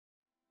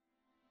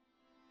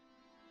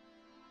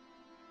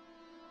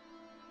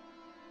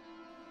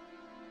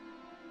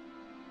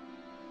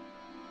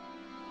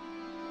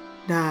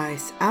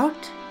Nice.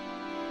 Out.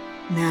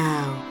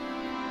 Now.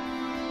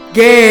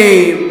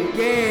 Game!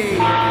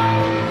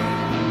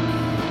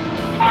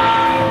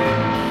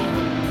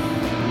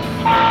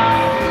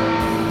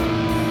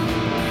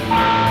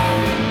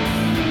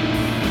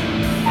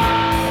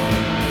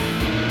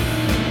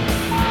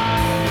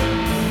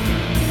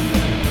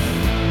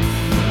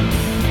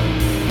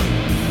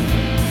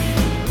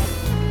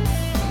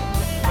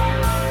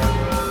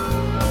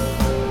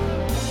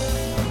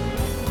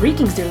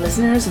 Greetings, dear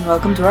listeners, and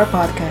welcome to our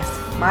podcast.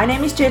 My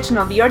name is Chich, and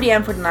I'll be your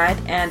DM for tonight,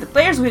 and the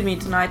players with me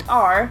tonight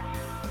are...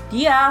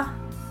 Dia.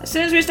 As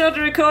soon as we started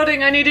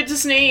recording, I needed to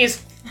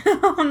sneeze.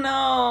 Oh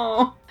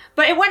no.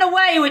 But it went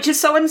away, which is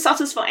so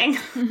unsatisfying.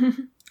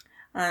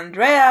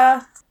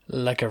 Andrea.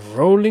 Like a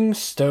rolling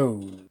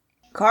stone.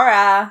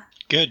 Cora.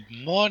 Good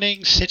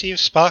morning, City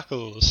of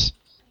Sparkles.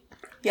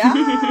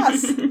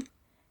 Yes.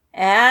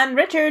 And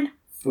Richard.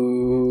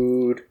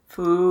 Food.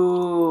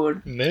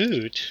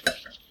 Mood.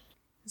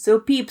 So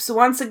peeps,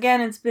 once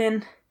again it's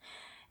been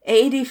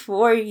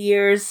 84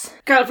 years.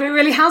 God, it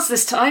really has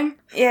this time.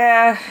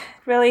 Yeah, it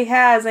really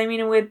has. I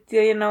mean, with,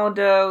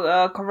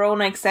 the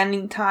corona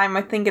extending time,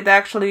 I think it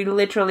actually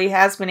literally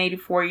has been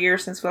 84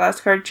 years since we last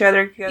heard each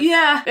other.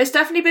 Yeah, it's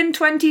definitely been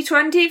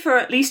 2020 for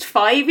at least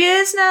 5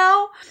 years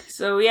now.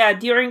 So yeah,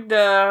 during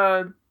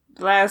the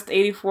last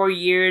 84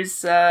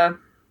 years,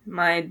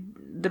 my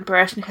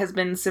depression has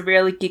been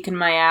severely kicking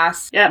my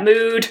ass. Yeah,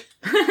 mood.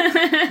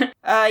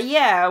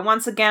 Yeah,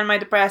 once again, my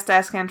depressed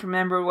ass can't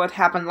remember what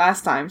happened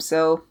last time,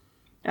 so,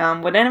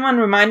 would anyone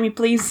remind me,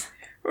 please?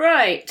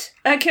 Right,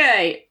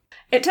 okay.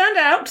 It turned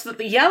out that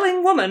the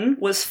yelling woman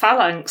was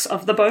Phalanx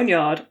of the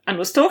Boneyard, and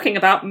was talking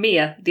about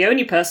Mia, the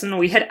only person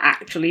we had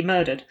actually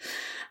murdered.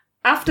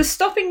 After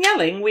stopping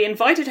yelling, we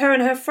invited her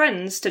and her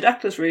friends to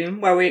Decla's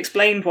room, where we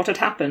explained what had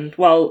happened,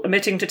 while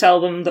omitting to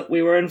tell them that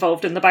we were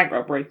involved in the bank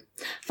robbery.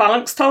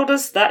 Phalanx told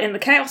us that in the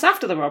chaos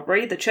after the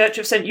robbery, the Church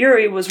of St.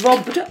 Uri was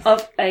robbed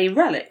of a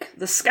relic,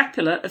 the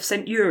Scapula of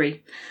St.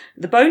 Uri.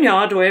 The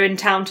Boneyard were in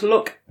town to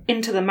look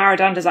into the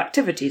Maradanda's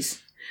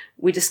activities.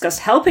 We discussed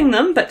helping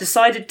them, but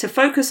decided to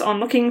focus on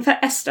looking for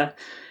Esther.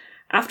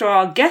 After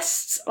our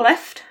guests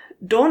left,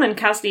 Dawn and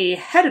Kasni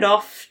headed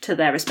off to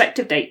their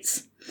respective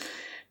dates.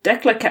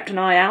 Decla kept an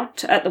eye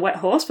out at the Wet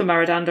Horse for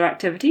Maradanda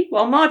activity,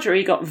 while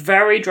Marjorie got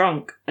very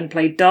drunk and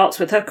played darts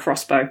with her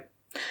crossbow.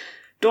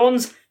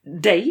 Dawn's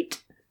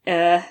date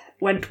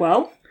went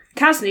well.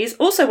 Kasni's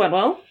also went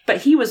well,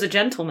 but he was a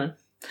gentleman.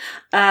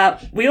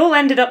 We all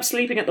ended up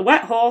sleeping at the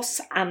Wet Horse,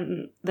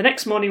 and the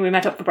next morning we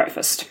met up for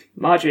breakfast.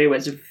 Marjorie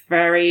was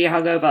very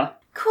hungover.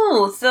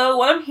 Cool, so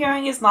what I'm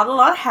hearing is not a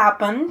lot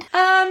happened.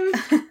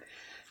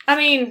 I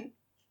mean,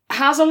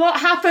 has a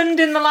lot happened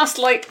in the last,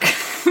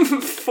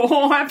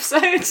 4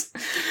 episodes?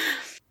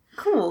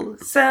 Cool,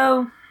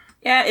 so,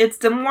 yeah, it's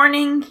the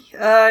morning,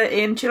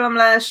 in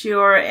Chilamlash,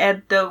 you're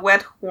at the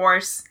Wet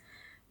Horse,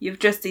 you've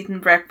just eaten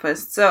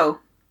breakfast, so,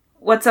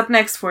 what's up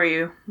next for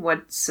you?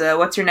 What's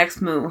your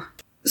next move?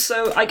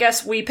 So I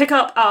guess we pick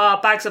up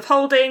our bags of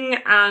holding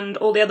and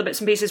all the other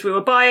bits and pieces we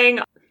were buying.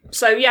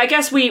 So yeah, I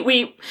guess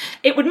we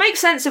it would make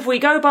sense if we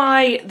go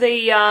by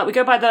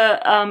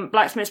the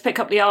blacksmiths, pick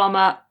up the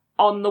armor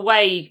on the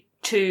way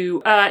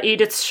to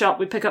Edith's shop.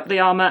 We pick up the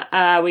armor.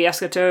 We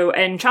ask her to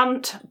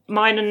enchant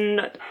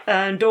mine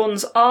and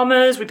Dawn's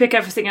armors. We pick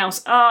everything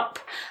else up.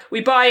 We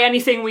buy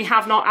anything we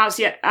have not as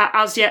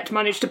yet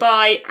managed to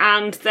buy,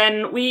 and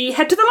then we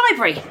head to the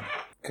library.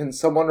 Can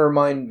someone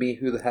remind me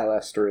who the hell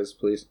Esther is,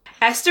 please?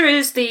 Esther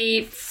is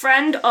the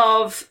friend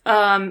of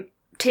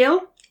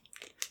Till.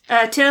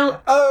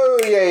 Till. Oh,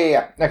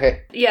 yeah.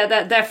 Okay.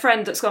 Yeah, their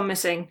friend that's gone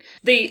missing.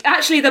 The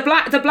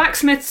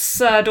blacksmith's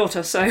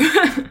daughter. So.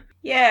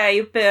 Yeah,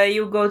 you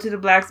go to the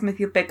blacksmith,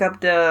 you pick up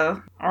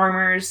the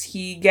armors.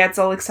 He gets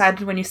all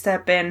excited when you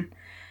step in,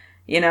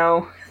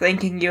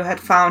 thinking you had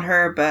found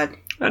her, but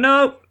oh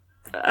no.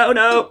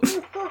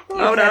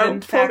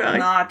 In fact,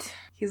 not.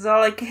 He's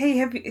all like, "Hey,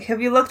 have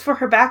you looked for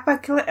her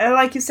backpack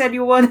like you said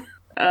you would?"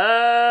 Her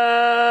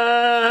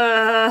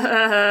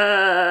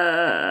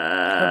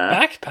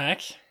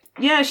backpack?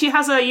 Yeah, she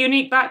has a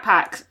unique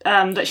backpack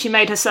that she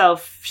made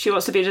herself. She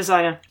wants to be a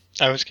designer.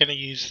 I was going to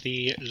use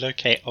the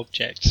locate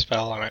object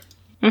spell on it.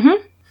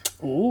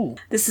 Mm-hmm. Ooh.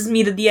 This is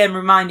me, the DM,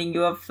 reminding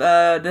you of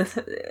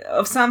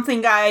of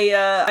something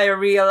I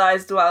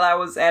realized while I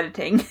was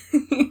editing.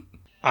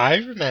 I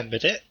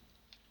remembered it.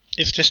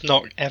 It's just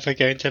not ever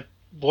going to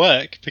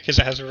work because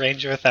it has a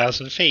range of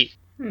 1,000 feet.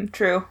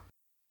 True.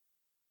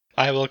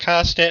 I will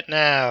cast it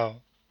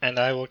now, and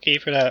I will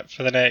keep it up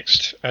for the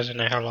next, I don't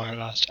know how long it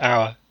lasts,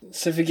 hour.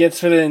 So if it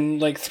gets within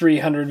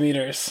 300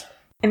 meters.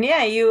 And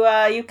yeah, you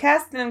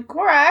cast it, and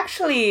Cora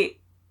actually,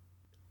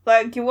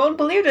 you won't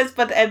believe this,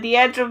 but on the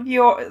edge of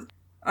your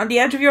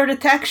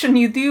detection,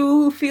 you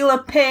do feel a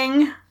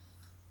ping.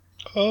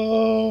 Oh!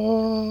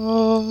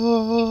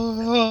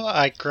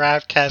 I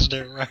grab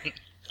Kasna and run.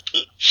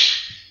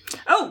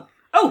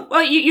 Oh,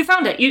 well, you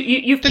found it.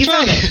 You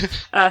found it.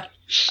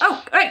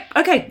 Right,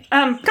 okay.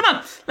 Come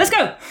on, let's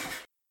go.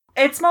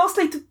 It's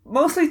mostly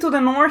to the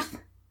north.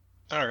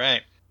 All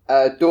right.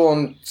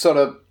 Dawn sort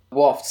of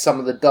wafts some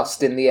of the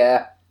dust in the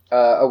air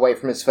away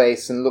from his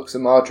face and looks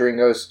at Marjorie and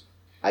goes,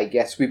 I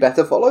guess we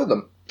better follow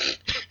them.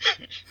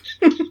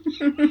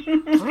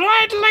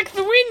 Ride like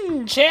the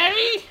wind,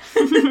 Cherry!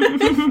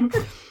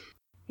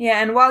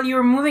 Yeah, and while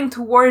you're moving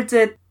towards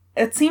it,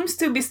 it seems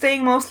to be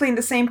staying mostly in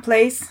the same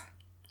place.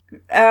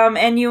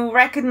 And you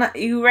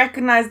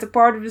recognize the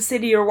part of the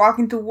city you're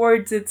walking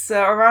towards. It's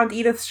around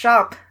Edith's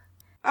shop.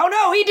 Oh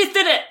no, Edith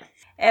did it!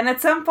 And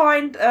at some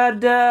point,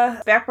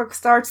 the backpack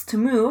starts to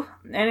move,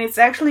 and it's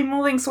actually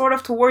moving sort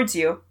of towards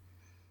you.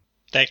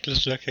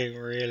 Declan's looking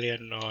really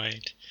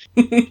annoyed.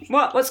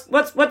 What's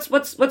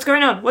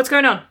going on? What's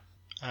going on?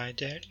 I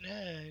don't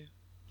know.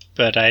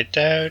 But I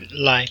don't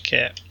like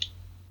it.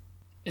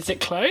 Is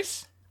it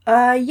close?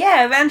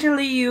 Yeah,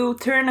 eventually you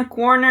turn a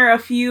corner a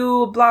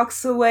few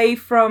blocks away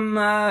from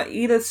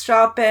Edith's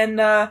shop,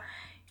 and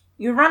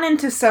you run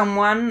into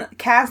someone.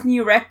 Cass, and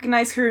you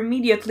recognize her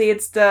immediately.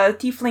 It's the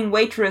tiefling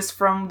waitress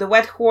from the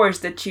Wet Horse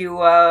that you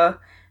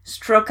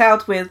struck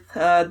out with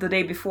the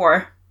day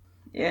before.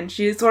 And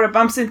she sort of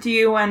bumps into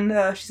you,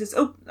 and she says,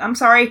 "Oh, I'm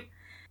sorry."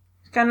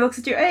 She kind of looks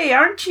at you. "Hey,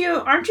 aren't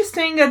you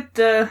staying at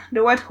the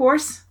Wet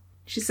Horse?"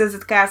 She says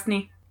at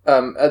Casney.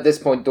 At this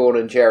point, Dawn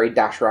and Jerry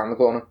dash around the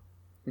corner.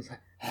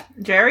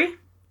 Jerry?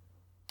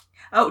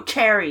 Oh,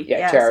 Cherry.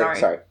 Yeah, Cherry,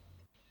 sorry.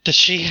 Does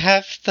she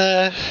have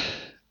the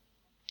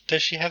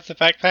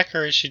backpack,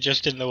 or is she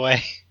just in the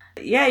way?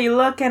 Yeah, you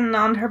look, and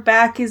on her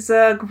back is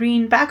a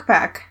green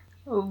backpack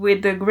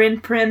with the green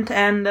print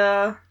and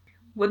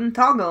wooden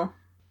toggle.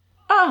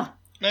 Oh,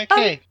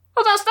 Okay.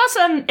 well, that's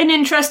an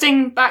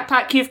interesting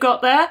backpack you've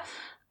got there.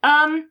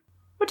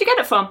 Where'd you get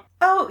it from?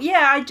 Oh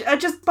yeah, I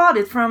just bought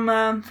it from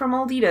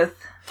old Edith.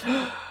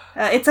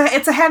 It's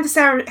a handy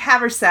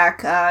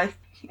haversack.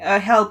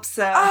 Helps.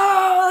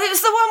 Oh,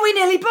 it's the one we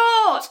nearly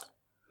bought.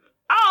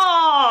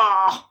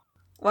 Oh,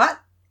 What?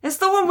 it's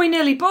the one we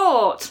nearly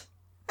bought.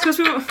 Because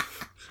we were.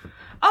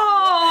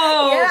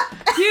 Oh, Yeah.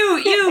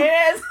 you.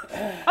 Yes.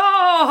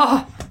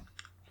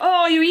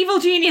 Oh, you evil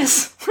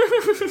genius.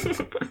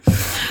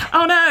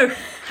 Oh no.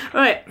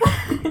 Right.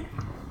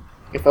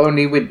 If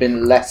only we'd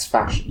been less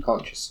fashion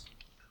conscious.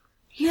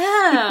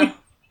 Yeah.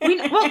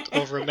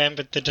 Or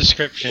remembered the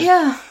description.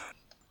 Yeah.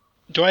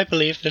 Do I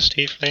believe this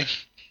tiefling?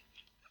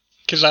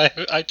 Because I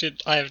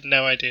have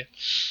no idea.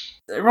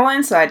 Roll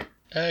inside.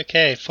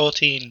 Okay,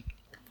 14.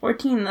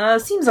 14.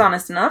 Seems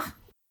honest enough.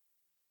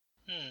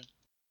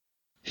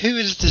 Who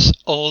is this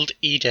old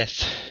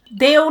Edith?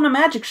 They own a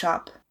magic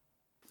shop.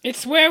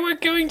 It's where we're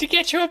going to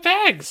get your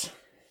bags.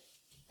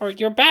 Or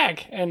your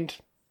bag and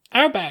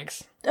our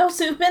bags. Oh,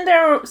 so you've been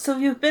there. So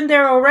you've been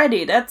there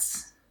already.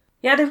 That's.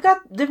 Yeah, they've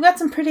got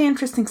some pretty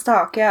interesting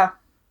stock. Yeah.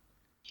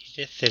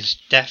 Edith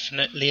is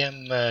definitely a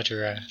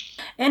murderer.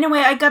 Anyway,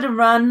 I gotta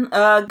run.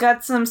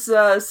 Got some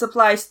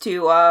supplies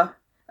to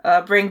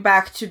bring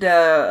back to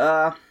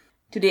the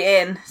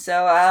inn.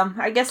 So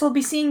I guess I'll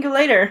be seeing you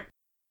later.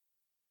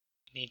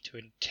 Need to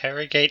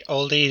interrogate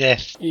old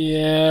Edith.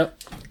 Yeah,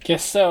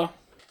 guess so.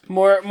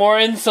 More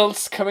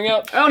insults coming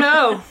up. Oh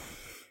no.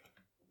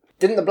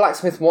 Didn't the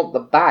blacksmith want the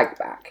bag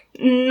back?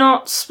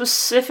 Not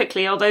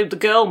specifically, although the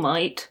girl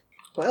might.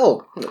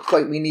 Well, looks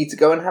like we need to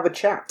go and have a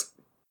chat.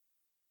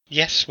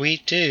 Yes, we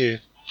do.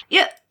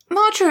 Yeah,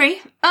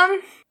 Marjorie,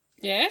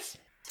 Yes?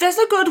 there's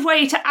a good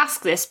way to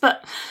ask this,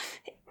 but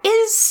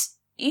is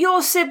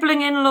your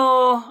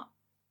sibling-in-law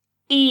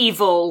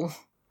evil?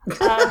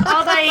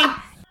 Are they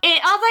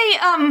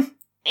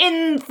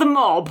in the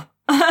mob?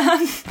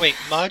 Wait,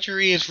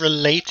 Marjorie is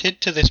related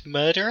to this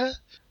murderer?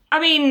 I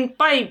mean,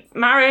 by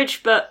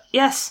marriage, but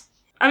yes.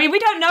 I mean, we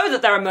don't know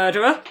that they're a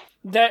murderer.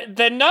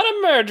 They're not a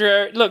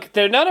murderer. Look,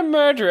 they're not a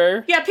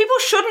murderer. Yeah, people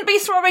shouldn't be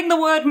throwing the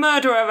word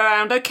murderer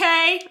around,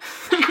 okay?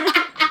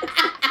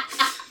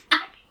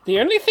 The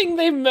only thing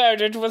they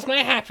murdered was my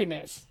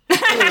happiness.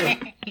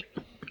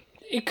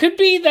 It could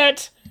be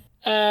that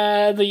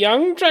the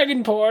young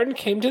dragonborn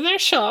came to their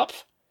shop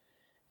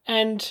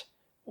and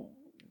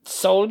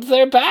sold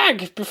their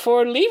bag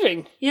before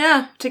leaving.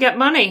 Yeah, to get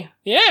money.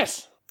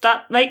 Yes.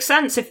 That makes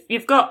sense. If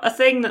you've got a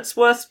thing that's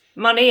worth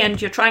money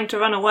and you're trying to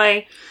run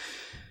away.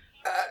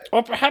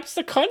 Or perhaps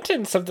the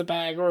contents of the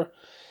bag, or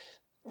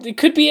it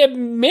could be a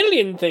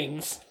million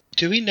things.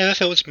 Do we know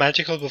if it was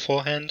magical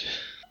beforehand?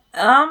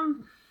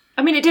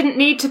 I mean, it didn't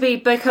need to be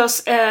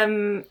because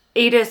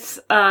Edith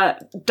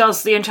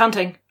does the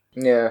enchanting.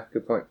 Yeah,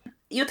 good point.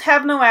 You'd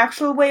have no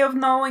actual way of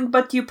knowing,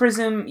 but you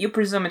presume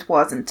it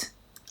wasn't.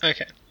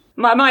 Okay.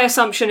 My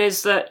assumption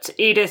is that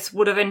Edith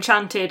would have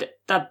enchanted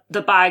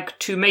the bag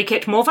to make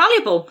it more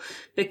valuable,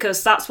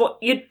 because that's what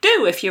you'd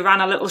do if you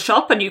ran a little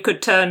shop and you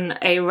could turn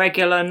a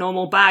regular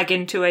normal bag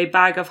into a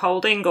bag of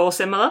holding or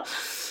similar.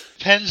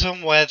 Depends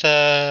on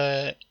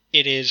whether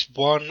it is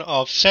one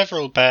of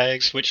several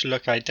bags which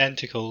look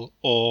identical,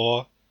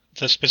 or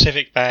the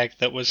specific bag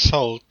that was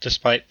sold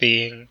despite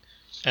being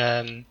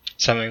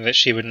something that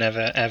she would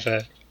never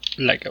ever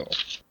let go of.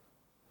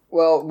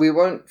 Well, we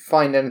won't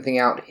find anything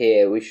out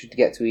here. We should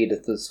get to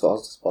Edith as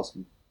fast as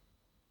possible.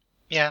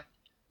 Yeah.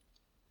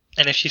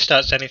 And if she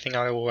starts anything,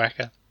 I will whack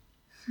her.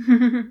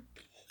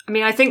 I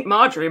mean, I think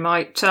Marjorie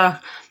might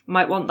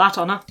want that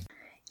on her.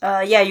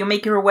 Yeah, you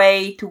make your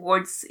way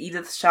towards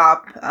Edith's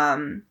shop.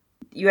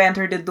 You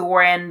enter the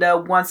door, and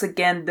once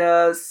again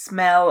the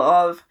smell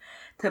of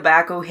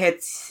tobacco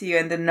hits you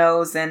in the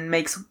nose and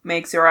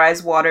makes your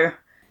eyes water.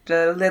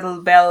 The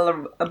little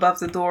bell above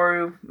the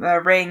door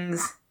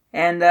rings,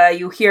 and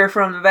you hear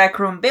from the back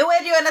room, "Be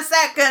with you in a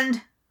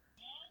second!"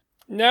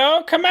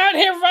 No, come out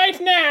here right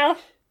now.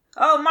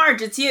 "Oh,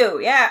 Marge, it's you.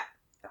 Yeah.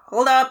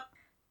 Hold up."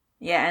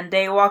 Yeah, and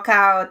they walk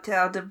out.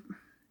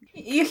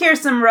 You hear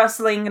some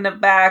rustling in the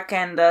back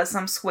and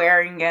some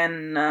swearing,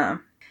 and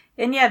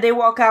yeah, they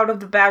walk out of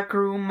the back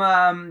room.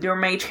 Your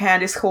mage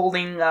hand is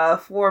holding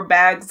 4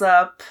 bags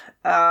up,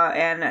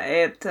 and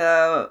it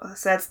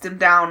sets them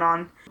down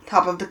on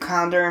top of the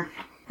counter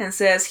and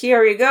says,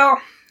 "Here you go.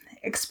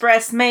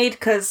 Express made,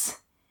 'cause,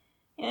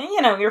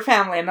 you know, your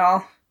family and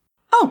all."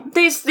 Oh,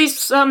 these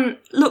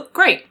look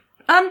great.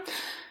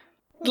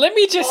 Let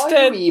me just...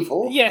 Are you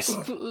evil? Yes.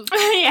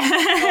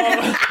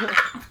 Yeah.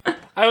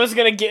 I was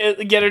gonna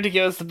get her to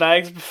give us the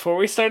bags before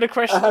we started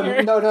questioning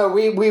her. No,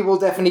 we will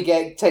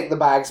definitely take the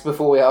bags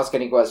before we ask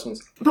any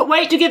questions. But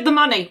wait to give the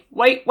money.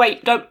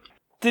 Wait, don't.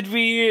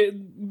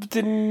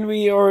 Didn't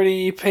we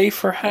already pay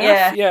for half?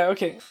 Yeah. Yeah,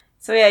 okay.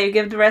 So yeah, you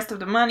give the rest of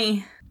the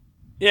money.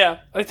 Yeah,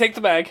 I take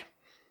the bag.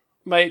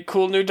 My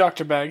cool new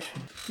doctor bag.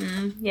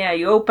 Yeah,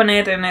 you open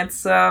it, and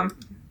it's a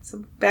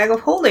bag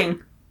of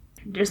holding.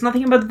 There's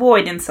nothing but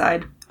void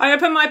inside. I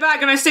open my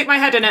bag and I stick my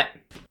head in it.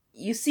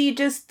 You see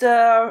just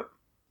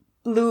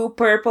blue,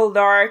 purple,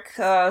 dark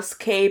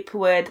scape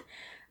with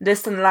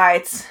distant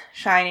lights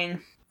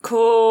shining.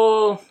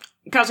 Cool.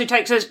 Kelsey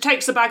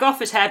takes the bag off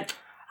his head.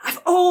 I've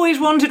always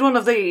wanted one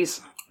of these.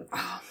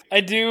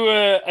 I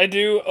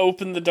do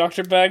open the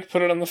doctor bag,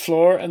 put it on the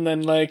floor, and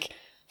then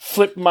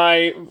flip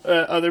my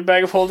other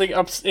bag of holding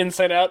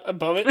inside out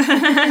above it,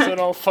 so it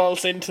all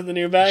falls into the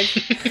new bag.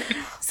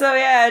 So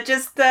yeah,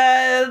 just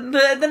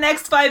the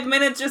next 5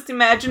 minutes, just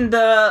imagine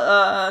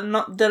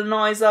the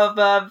noise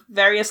of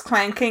various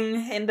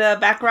clanking in the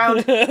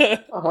background.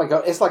 Oh my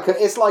god, it's like a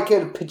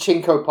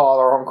pachinko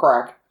parlor on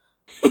crack.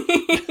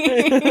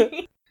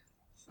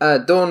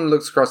 Dawn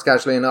looks across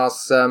casually and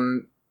asks,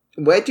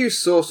 "Where do you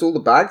source all the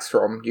bags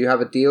from? Do you have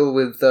a deal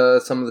with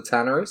some of the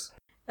tanneries?"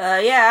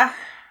 Yeah.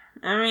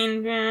 I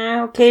mean,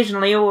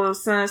 occasionally,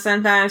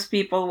 sometimes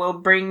people will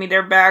bring me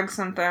their bags.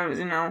 Sometimes,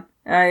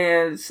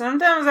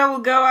 sometimes I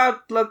will go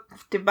out look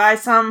to buy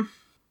some.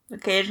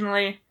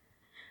 Occasionally,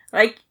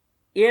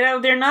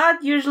 they're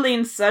not usually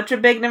in such a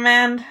big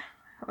demand.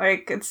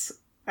 I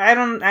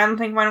don't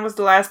think when was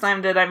the last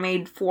time that I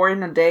made 4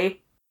 in a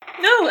day.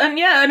 No,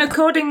 and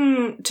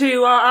according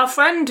to our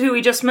friend who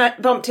we just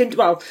bumped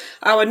into,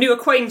 our new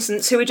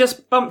acquaintance who we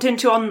just bumped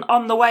into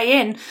on the way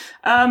in,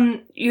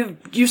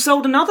 you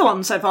sold another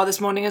one so far this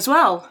morning as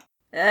well.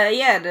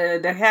 Yeah,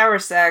 the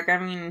haversack. I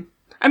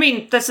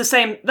mean, that's the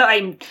same.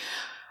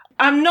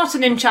 I'm not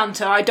an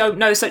enchanter. I don't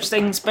know such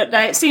things, but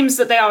it seems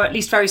that they are at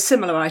least very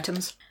similar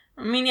items.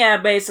 Yeah,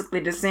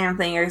 basically the same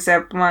thing,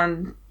 except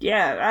one.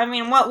 Yeah,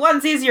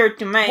 one's easier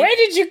to make. Where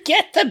did you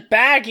get the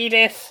bag,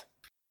 Edith?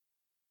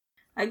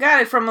 I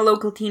got it from a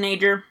local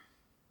teenager.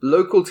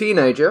 Local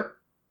teenager?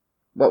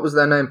 What was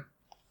their name?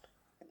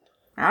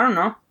 I don't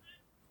know.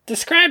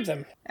 Describe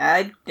them.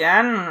 I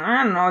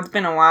don't know. It's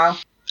been a while.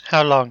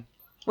 How long?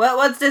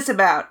 What's this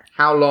about?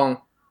 How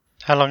long?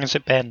 How long has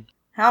it been?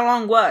 How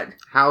long what?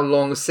 How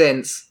long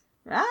since?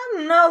 I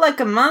don't know, like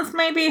a month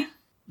maybe?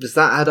 Does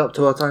that add up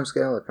to our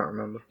timescale? I can't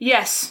remember.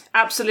 Yes,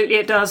 absolutely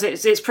it does.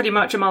 It's pretty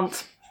much a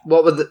month.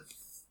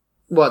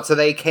 So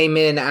they came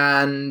in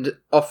and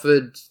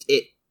offered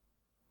it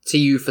to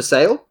you for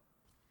sale?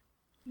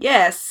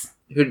 Yes.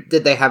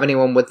 Did they have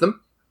anyone with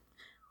them?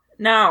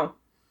 No.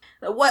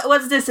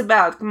 What's this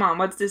about? Come on,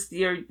 what's this?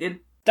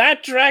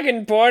 That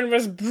Dragonborn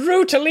was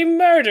brutally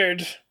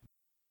murdered.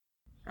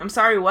 I'm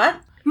sorry,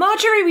 what?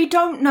 Marjorie, we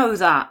don't know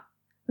that.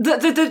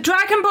 The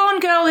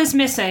Dragonborn girl is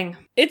missing.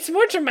 It's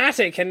more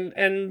dramatic,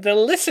 and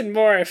they'll listen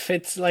more if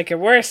it's a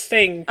worse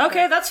thing.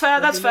 Okay, that's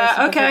fair.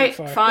 Okay,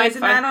 fine.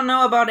 Listen, I don't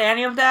know about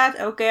any of that.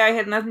 Okay, I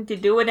had nothing to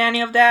do with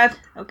any of that.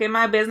 Okay,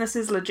 my business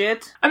is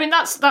legit. I mean,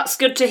 that's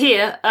good to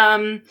hear.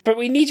 But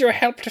we need your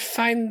help to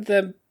find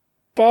the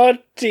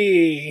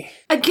body.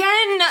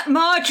 Again,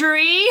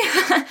 Marjorie,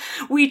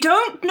 we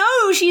don't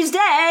know she's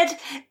dead.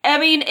 I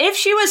mean, if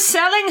she was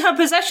selling her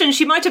possessions,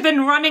 she might have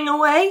been running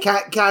away.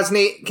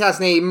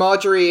 Kasni,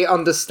 Marjorie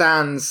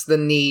understands the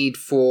need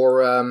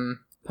for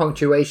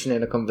punctuation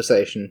in a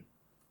conversation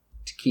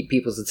to keep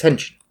people's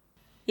attention.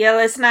 Yeah,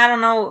 listen, I don't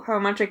know how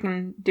much I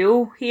can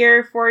do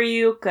here for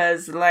you,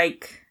 because,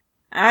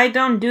 I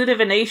don't do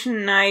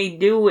divination, I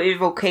do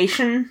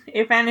evocation,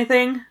 if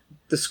anything.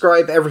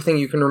 Describe everything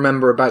you can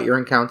remember about your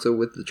encounter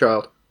with the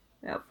child.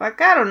 Oh,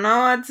 fuck, I don't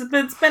know.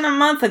 It's been a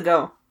month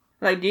ago.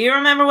 Do you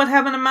remember what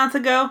happened a month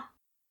ago?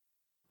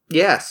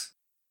 Yes.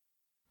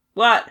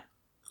 What?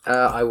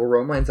 I will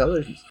roll my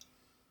intelligence.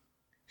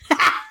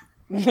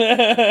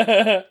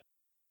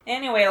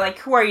 Anyway,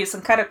 who are you,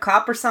 some kind of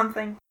cop or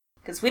something?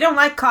 Because we don't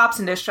like cops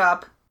in this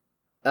shop.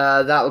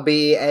 That'll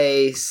be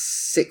a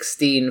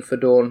 16 for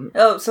Dawn.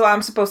 Oh, so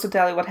I'm supposed to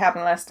tell you what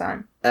happened last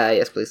time.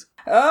 Yes, please.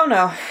 Oh,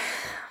 no.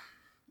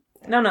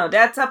 No,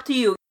 that's up to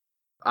you.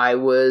 I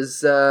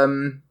was,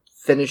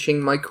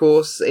 finishing my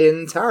course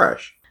in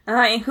Tarash.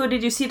 And who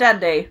did you see that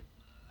day?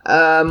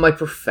 My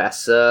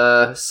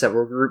professor,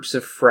 several groups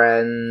of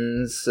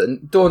friends,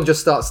 and Dawn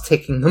just starts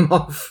ticking them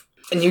off.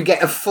 And you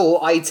get a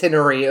full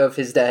itinerary of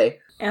his day.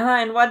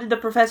 And what did the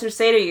professor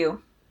say to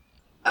you?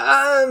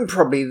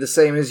 Probably the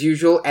same as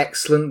usual.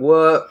 Excellent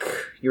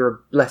work. You're a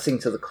blessing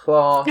to the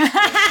class.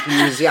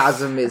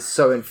 Enthusiasm is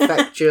so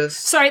infectious.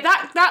 Sorry,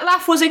 that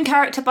laugh was in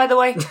character, by the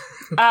way.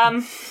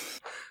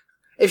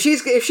 If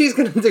she's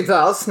gonna do that,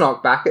 I'll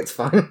snog back. It's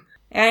fine.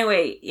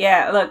 Anyway,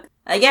 yeah, look,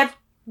 I get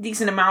a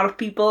decent amount of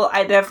people.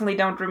 I definitely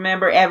don't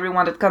remember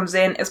everyone that comes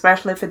in,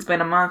 especially if it's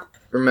been a month.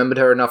 Remembered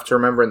her enough to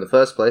remember in the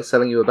first place,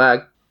 selling you a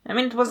bag. I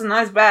mean, it was a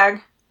nice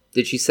bag.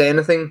 Did she say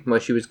anything where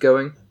she was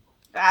going?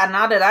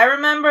 Not that I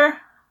remember.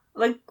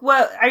 Like,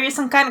 what? Are you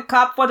some kind of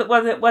cop?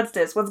 What's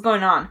this? What's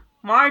going on?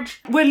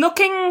 Marge? We're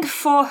looking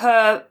for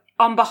her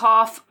on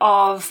behalf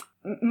of,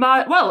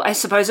 I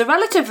suppose a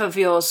relative of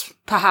yours,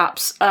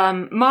 perhaps.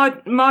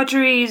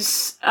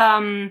 Marjorie's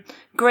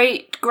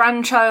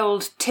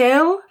great-grandchild,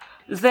 Till.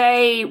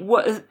 They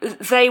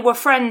were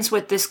friends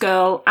with this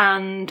girl,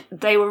 and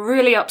they were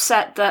really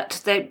upset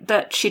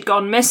that she'd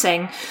gone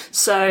missing.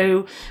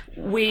 So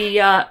we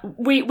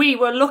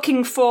were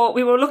looking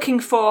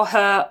for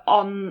her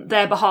on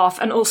their behalf,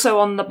 and also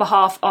on the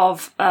behalf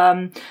of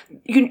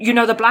you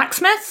know the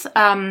blacksmith.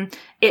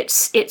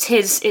 It's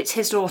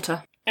his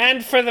daughter.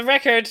 And for the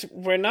record,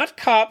 we're not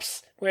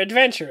cops, we're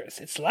adventurers.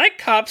 It's like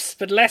cops,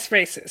 but less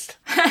racist.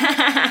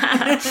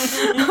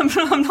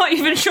 I'm not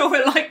even sure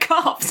we're like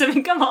cops. I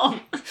mean, come on.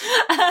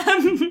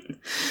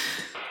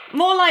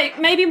 More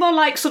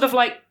like sort of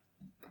like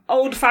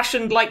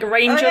old-fashioned, like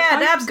ranger Oh yeah,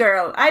 types. that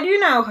girl. I do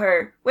know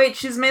her. Wait,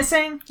 she's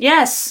missing?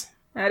 Yes.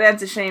 Oh,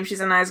 that's a shame. She's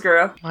a nice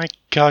girl. My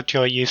god,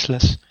 you're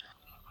useless.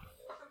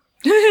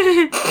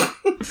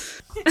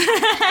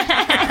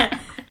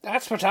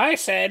 That's what I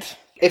said.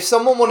 If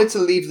someone wanted to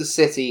leave the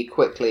city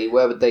quickly,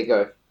 where would they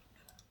go?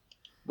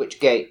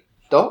 Which gate?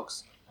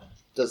 Docks?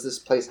 Does this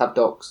place have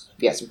docks?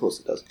 Yes, of course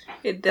it does.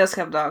 It does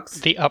have docks.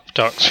 The up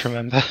docks,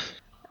 remember?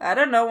 I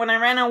don't know. When I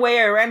ran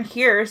away, I ran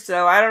here,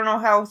 so I don't know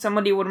how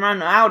somebody would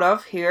run out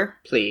of here.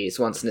 Please,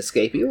 once an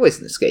escapee, always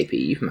an escapee.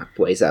 You've mapped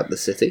ways out of the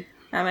city.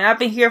 I mean, I've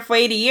been here for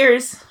 80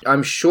 years.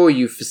 I'm sure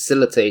you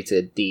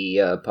facilitated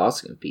the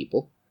passing of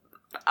people.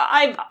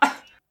 Are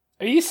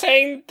you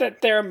saying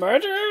that they're a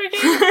murderer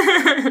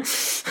again?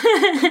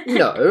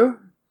 No.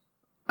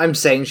 I'm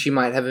saying she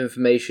might have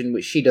information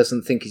which she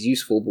doesn't think is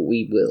useful, but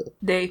we will.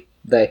 They.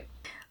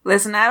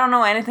 Listen, I don't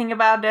know anything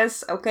about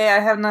this, okay? I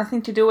have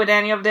nothing to do with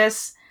any of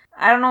this.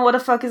 I don't know what the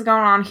fuck is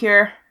going on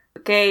here.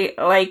 Okay,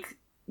 like,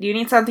 do you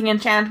need something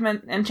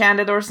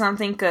enchanted or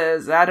something?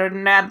 Because other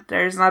than that,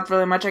 there's not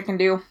really much I can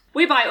do.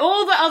 We buy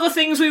all the other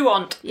things we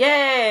want.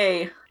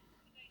 Yay!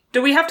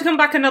 Do we have to come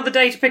back another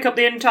day to pick up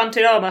the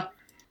enchanted armor?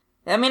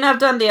 I mean, I've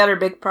done the other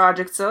big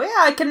project, so yeah,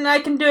 I can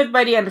do it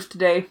by the end of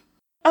today.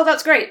 Oh,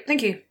 that's great.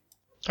 Thank you.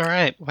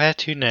 Alright, where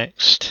to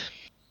next?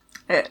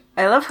 I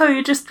love how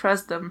you just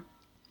trust them.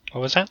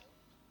 What was that?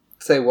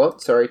 Say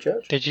what? Sorry,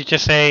 Church? Did you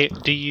just say,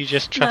 do you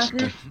just trust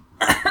them?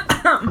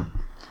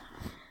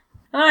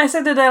 Oh, I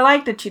said that I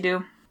like that you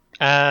do.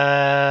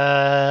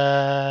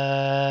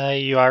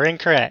 You are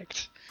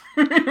incorrect.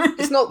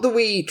 It's not that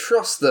we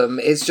trust them,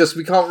 it's just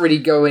we can't really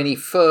go any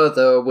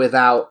further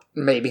without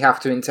maybe have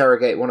to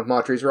interrogate one of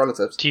Marjorie's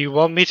relatives. Do you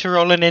want me to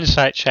roll an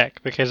insight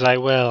check? Because I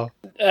will.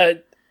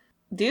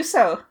 Do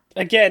so.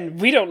 Again,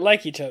 we don't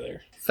like each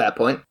other. Fair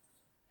point.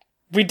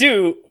 We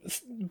do,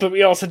 but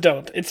we also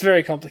don't. It's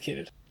very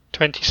complicated.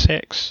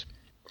 26.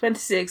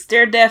 26.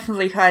 They're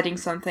definitely hiding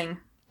something.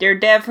 They're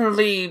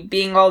definitely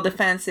being all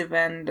defensive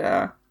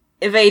and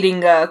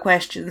evading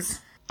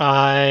questions.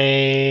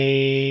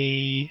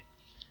 I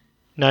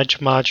nudge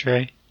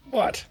Marjorie.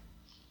 What?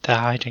 They're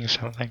hiding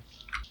something.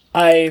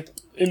 I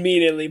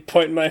immediately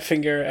point my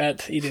finger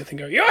at Edith and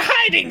go, "You're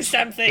hiding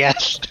something!"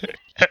 Yes.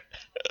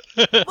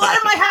 What am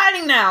I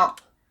hiding now?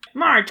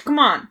 Marge, come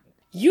on.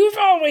 You've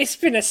always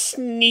been a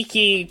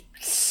sneaky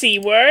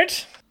C-word.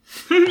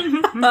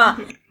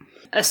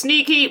 A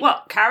sneaky,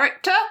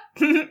 character?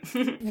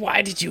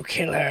 Why did you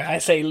kill her? I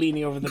say,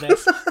 leaning over the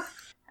desk.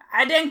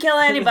 I didn't kill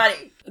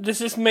anybody. This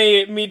is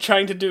me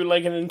trying to do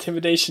like an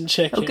intimidation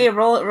check. Okay, here.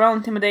 roll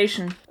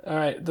intimidation.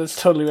 Alright, that's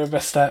totally my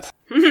best stat.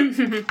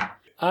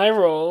 I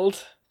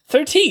rolled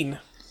 13.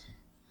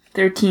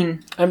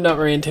 13. I'm not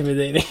very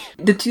intimidating.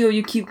 The two of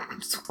you keep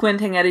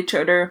squinting at each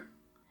other.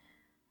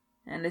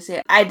 And they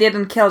say, I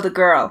didn't kill the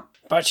girl.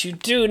 But you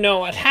do know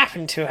what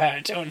happened to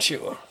her, don't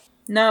you?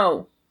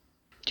 No.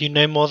 Do you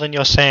know more than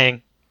you're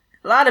saying?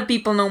 A lot of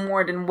people know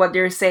more than what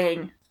they're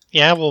saying.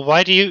 Yeah, well,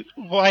 why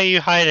are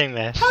you hiding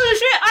this? Holy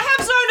shit, I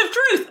have Zone of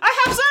Truth! I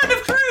have Zone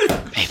of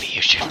Truth! Maybe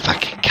you should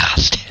fucking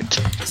cast it.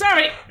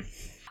 Sorry.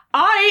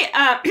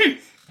 I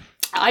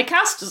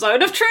cast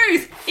Zone of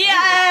Truth!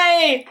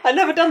 Yay! Yay! I've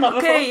never done that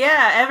before. Okay,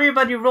 yeah,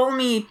 everybody roll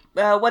me.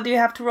 What do you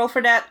have to roll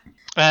for that?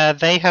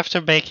 They have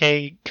to make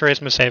a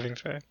charisma saving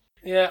throw.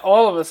 Yeah,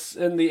 all of us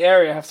in the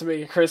area have to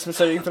make a charisma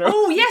saving throw.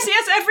 Oh, yes,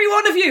 every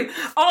one of you.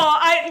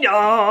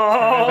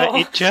 But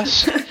it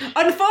just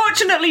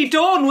Unfortunately,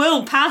 Dawn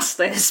will pass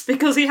this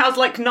because he has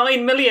like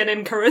 9 million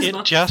in charisma.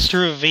 it just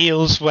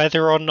reveals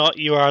whether or not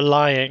you are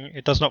lying.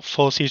 It does not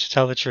force you to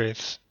tell the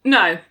truth.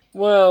 No,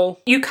 Well,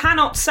 you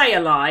cannot say a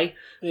lie,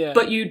 yeah.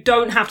 but you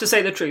don't have to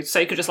say the truth. So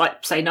you could just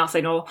like say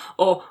nothing or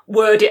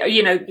word it.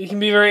 You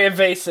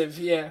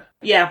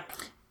Yeah.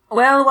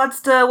 Well, what's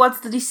the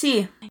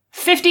DC?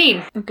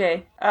 15.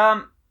 Okay.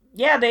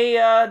 Yeah,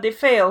 they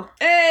fail.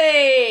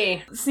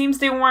 Hey. Seems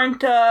they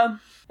weren't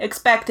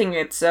expecting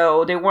it,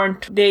 so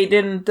they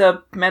didn't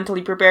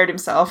mentally prepare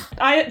themselves.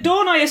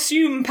 Dawn, I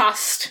assume,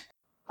 passed.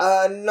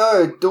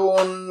 No,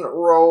 Dawn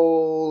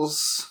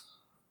rolls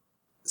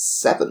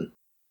 7.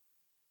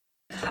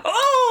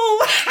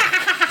 Oh!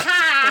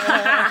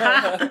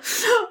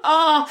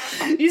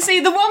 You see,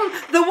 the one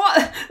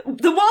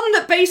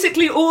that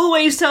basically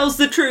always tells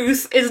the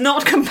truth is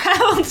not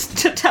compelled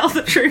to tell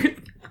the truth.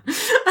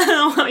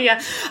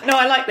 Yeah. No,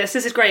 I like this.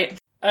 This is great.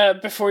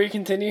 Before you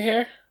continue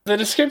here, the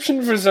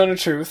description for Zone of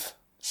Truth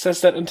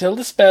says that until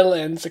the spell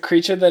ends, a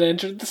creature that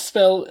entered the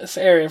spell's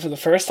area for the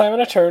first time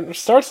on a turn or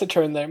starts the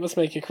turn there must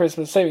make a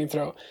charisma saving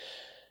throw.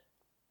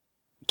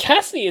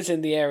 Cassie is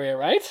in the area,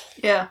 right?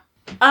 Yeah.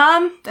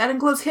 That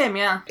includes him,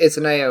 yeah. It's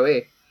an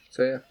AoE,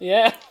 so yeah.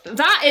 Yeah.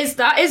 That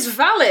is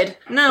valid.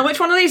 Now, which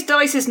one of these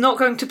dice is not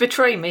going to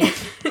betray me?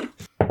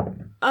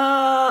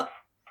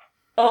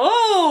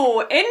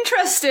 Oh,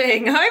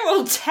 interesting. I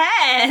rolled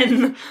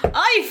 10.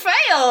 I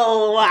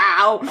fail.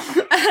 Wow.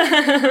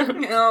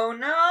 Oh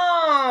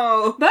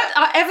no. But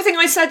everything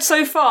I said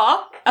so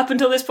far, up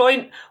until this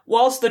point,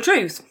 was the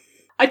truth.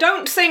 I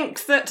don't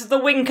think that the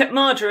wink at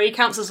Marjorie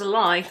counts as a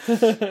lie.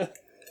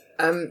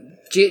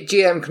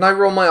 GM, can I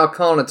roll my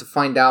Arcana to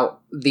find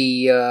out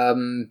the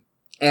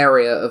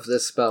area of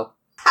this spell?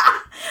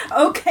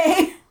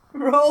 Okay,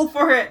 roll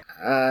for it.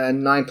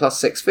 9 plus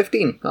 6,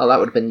 15. Oh, that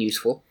would have been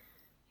useful.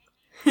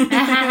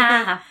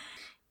 You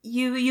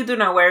do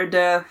know where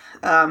the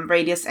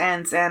radius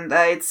ends, and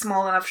it's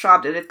small enough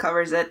shot that it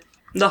covers it.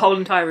 The whole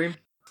entire room.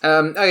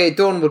 Okay,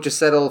 Dawn will just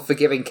settle for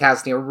giving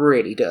Kasni a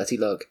really dirty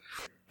look.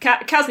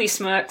 Kasni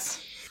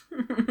smirks.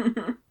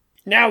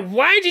 Now,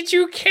 why did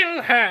you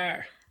kill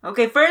her?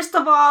 Okay, first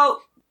of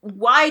all,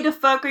 why the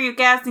fuck are you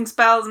casting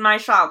spells in my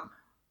shop?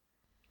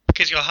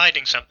 Because you're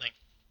hiding something.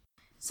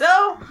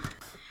 So,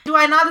 do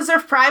I not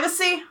deserve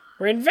privacy?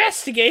 We're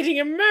investigating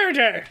a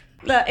murder.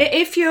 Look,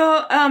 if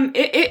you're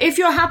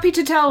happy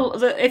to tell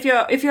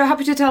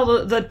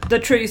the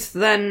truth,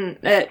 then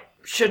it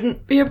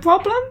shouldn't be a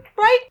problem,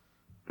 right?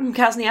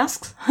 Kasni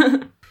asks.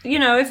 You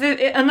know,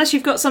 unless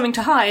you've got something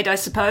to hide, I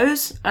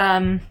suppose.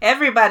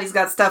 Everybody's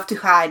got stuff to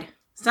hide.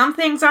 Some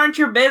things aren't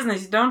your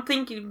business.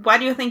 Why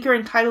do you think you're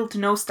entitled to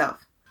know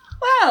stuff?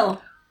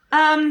 Well,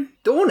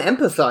 Dawn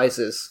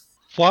empathizes.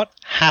 What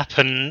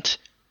happened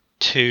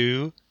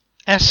to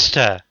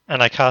Esther?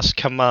 And I cast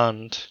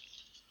command.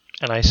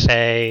 And I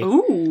say,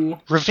 ooh,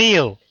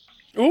 reveal.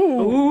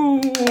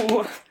 Ooh.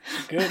 Ooh.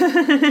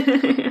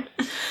 Good.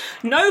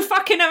 No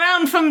fucking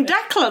around from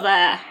Decla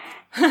there.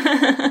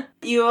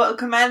 You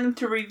command them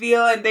to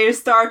reveal, and they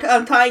start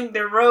untying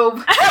their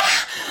robe.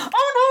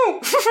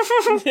 Oh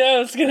no! Yeah, I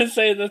was gonna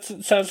say, that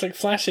sounds like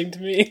flashing to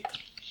me.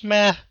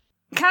 Meh.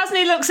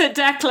 Kasni looks at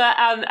Decla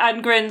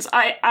and grins.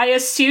 I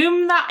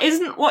assume that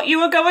isn't what you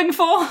were going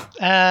for?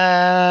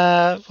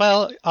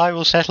 Well, I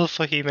will settle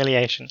for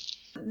humiliation.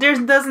 There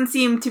doesn't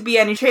seem to be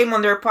any shame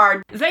on their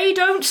part. They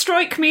don't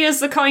strike me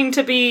as the kind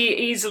to be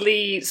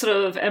easily sort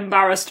of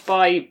embarrassed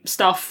by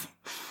stuff.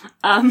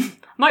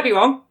 Might be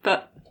wrong,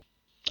 but...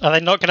 Are they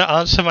not going to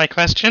answer my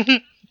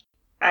question?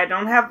 I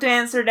don't have to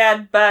answer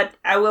that, but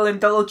I will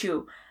indulge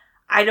you.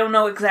 I don't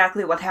know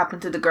exactly what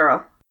happened to the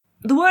girl.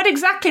 The word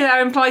exactly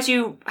there implies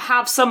you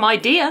have some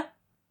idea.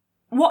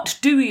 What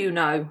do you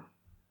know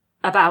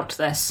about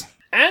this?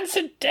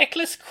 Answer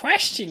Decla's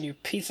question, you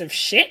piece of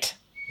shit.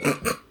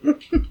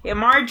 Hey,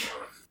 Marge.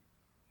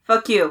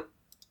 Fuck you.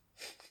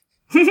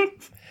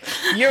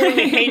 You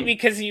only hate me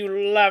because you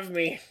love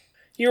me.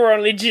 You were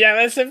only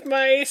jealous of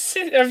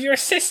your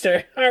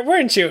sister,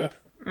 weren't you?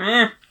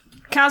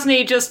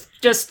 Kasni just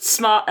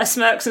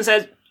smirks and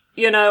says,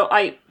 you know,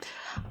 I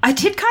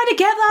did kind of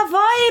get that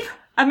vibe.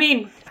 I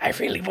mean... I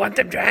really want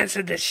them to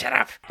answer this, shut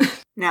up.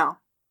 No.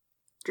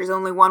 There's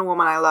only one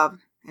woman I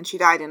loved, and she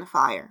died in a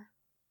fire.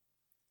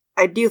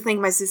 I do think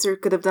my sister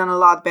could have done a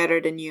lot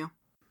better than you.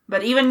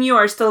 But even you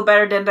are still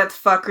better than that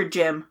fucker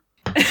Jim.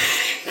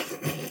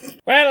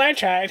 Well, I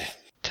tried.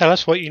 Tell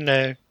us what you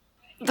know.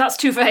 That's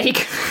too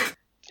vague.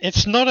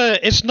 It's not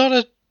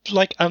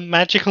a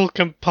magical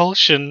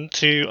compulsion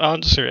to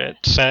answer it,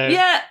 so...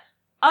 Yeah,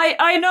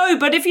 I know,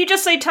 but if you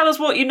just say, tell us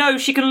what you know,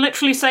 she can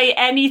literally say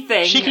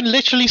anything. She can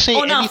literally say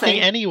or anything nothing.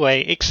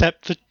 anyway,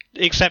 except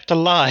a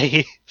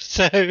lie,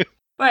 so...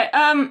 Right,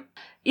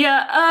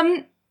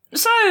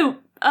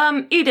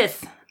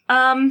 Edith,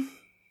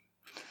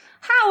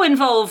 how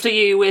involved are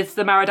you with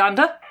the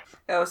Maradanda?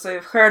 Oh, so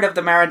you've heard of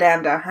the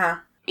Maradanda, huh?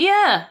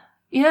 Yeah,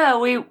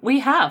 we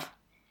have.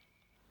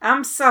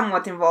 I'm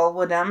somewhat involved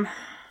with them.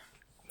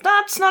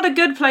 That's not a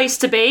good place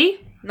to be.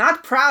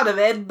 Not proud of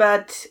it,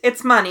 but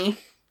it's money.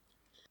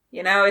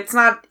 You know, it's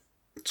not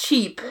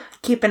cheap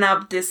keeping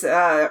up this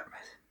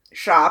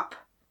shop.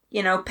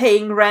 You know,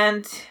 paying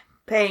rent,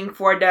 paying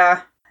for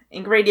the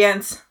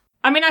ingredients.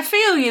 I mean, I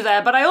feel you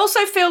there, but I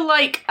also feel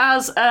like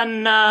as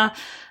an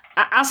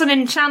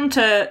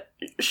enchanter,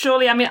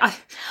 surely, I mean,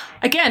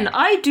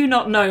 I do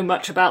not know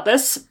much about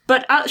this,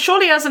 but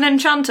surely as an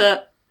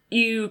enchanter,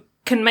 you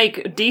can make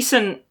a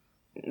decent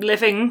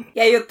living.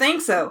 Yeah, you'd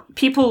think so.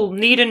 People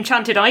need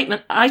enchanted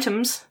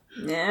items.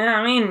 Yeah,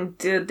 I mean,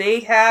 dude,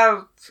 they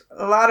have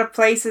a lot of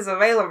places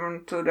available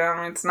to them.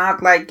 It's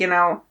not like, you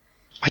know...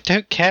 I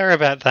don't care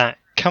about that.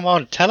 Come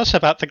on, tell us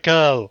about the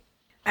girl.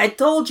 I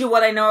told you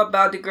what I know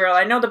about the girl.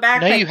 I know the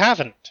backpack. No, you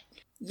haven't.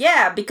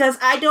 Yeah, because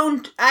I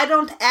don't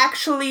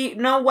actually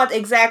know what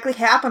exactly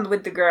happened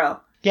with the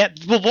girl. Yeah,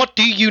 well, what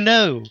do you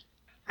know?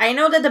 I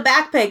know that the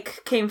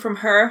backpack came from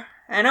her.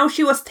 I know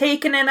she was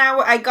taken and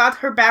I got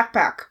her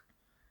backpack.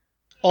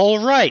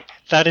 All right,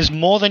 that is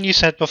more than you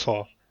said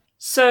before.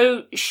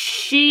 So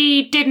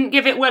she didn't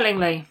give it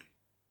willingly?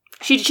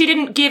 She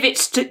didn't give it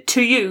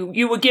to you.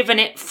 You were given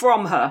it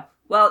from her.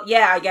 Well,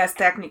 yeah, I guess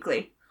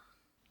technically.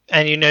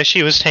 And you know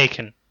she was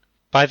taken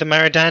by the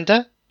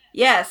Maradanda?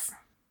 Yes.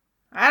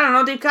 I don't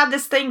know, they've got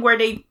this thing where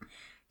they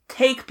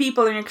take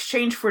people in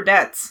exchange for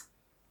debts.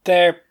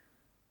 Their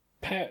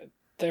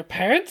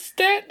parents'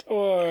 debt,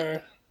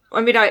 or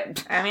I mean,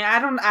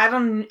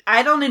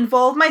 I don't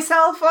involve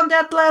myself on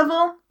that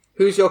level.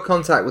 Who's your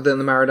contact within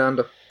the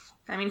Maradanda?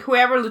 I mean,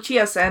 whoever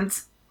Lucia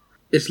sends.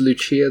 Is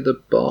Lucia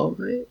the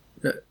barmaid?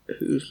 No,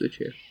 who's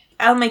Lucia?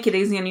 I'll make it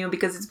easy on you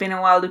because it's been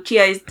a while.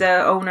 Lucia is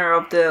the owner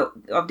of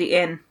the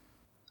inn.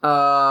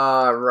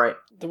 Right.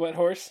 the Wet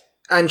Horse.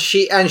 And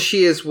she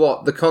is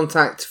what? The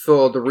contact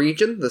for the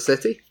region, the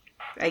city?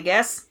 I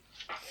guess.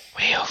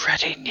 We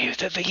already knew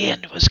that the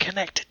inn was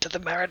connected to the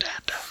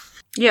Maradanda.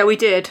 Yeah, we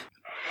did.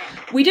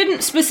 We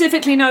didn't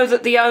specifically know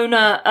that the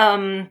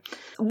owner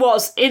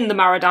was in the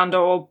Maradanda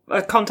or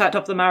a contact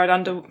of the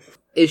Maradanda.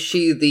 Is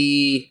she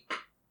the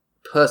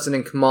person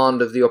in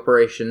command of the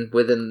operation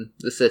within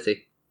the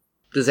city?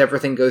 Does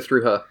everything go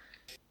through her?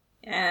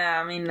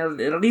 Yeah, I mean,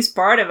 at least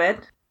part of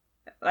it.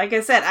 Like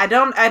I said, I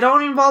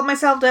don't involve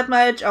myself that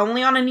much,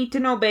 only on a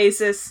need-to-know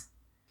basis.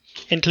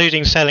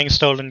 Including selling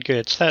stolen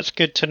goods. That's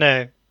good to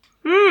know.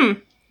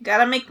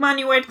 Gotta make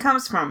money where it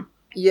comes from.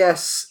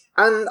 Yes,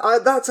 and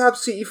that's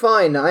absolutely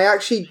fine. I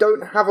actually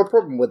don't have a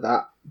problem with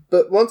that.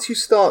 But once you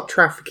start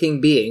trafficking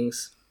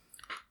beings,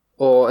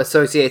 or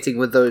associating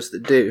with those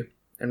that do,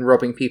 and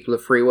robbing people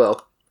of free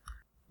will,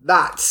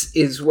 that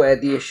is where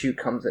the issue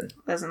comes in.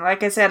 Listen,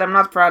 like I said, I'm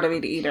not proud of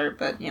it either,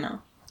 but, you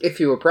know. If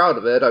you were proud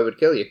of it, I would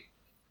kill you.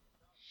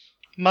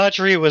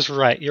 Marjorie was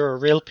right. You're a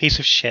real piece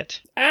of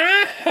shit.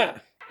 Ah!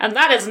 And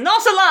that is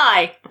not a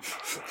lie!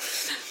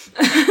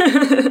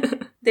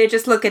 They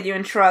just look at you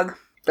and shrug.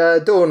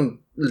 Dawn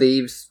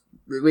leaves.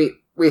 We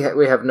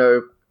have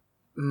no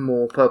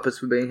more purpose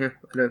for being here,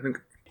 I don't think.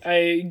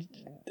 I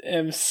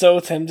am so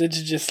tempted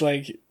to just,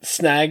 like,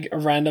 snag a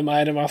random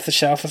item off the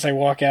shelf as I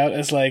walk out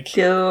as, like,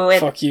 Do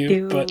it. fuck you.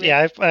 Do But it.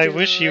 Yeah, I Do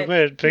wish you it,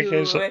 would, do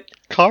because it.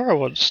 Cora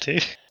wants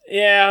to.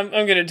 yeah,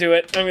 I'm gonna do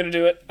it.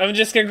 I'm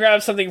just gonna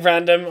grab something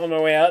random on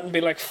my way out and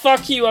be like,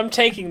 fuck you, I'm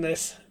taking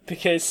this.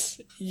 Because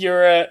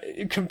you're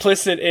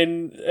complicit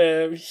in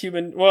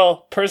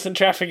person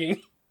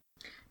trafficking.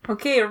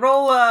 Okay,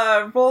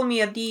 roll me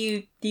a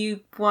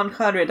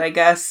D100, I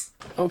guess.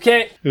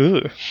 Okay,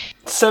 Ooh.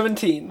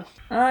 17.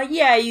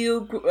 Yeah,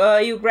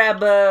 you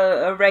grab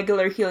a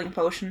regular healing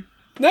potion.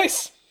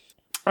 Nice.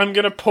 I'm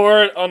gonna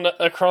pour it on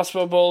a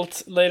crossbow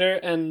bolt later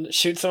and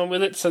shoot someone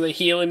with it so they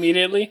heal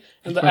immediately,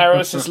 and the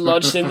arrow's just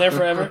lodged in there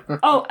forever.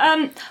 Oh,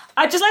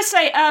 I'd just like to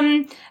say,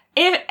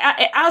 if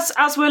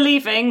as we're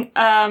leaving,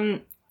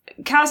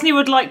 Kasni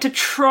would like to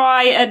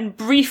try and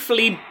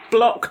briefly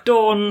block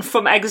Dawn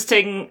from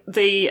exiting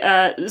the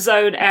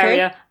zone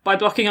area by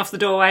blocking off the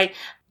doorway,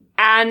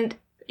 and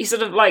he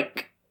sort of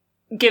like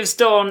gives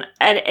Dawn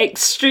an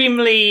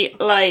extremely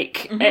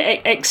like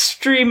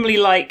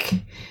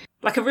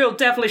like a real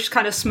devilish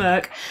kind of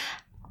smirk.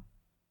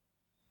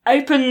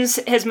 Opens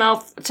his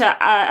mouth to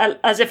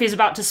as if he's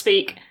about to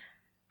speak,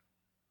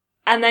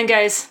 and then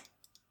goes,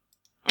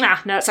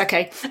 "Ah, no, it's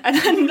okay," and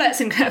then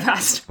lets him go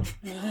past.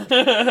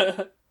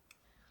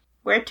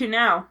 Where to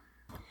now?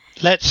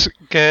 Let's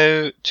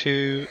go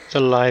to the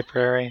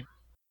library.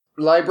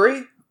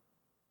 Library?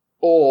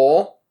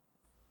 Or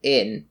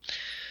inn?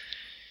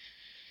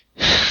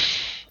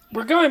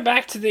 We're going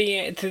back to the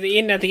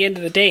inn at the end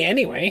of the day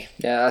anyway.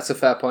 Yeah, that's a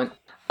fair point.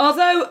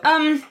 Although,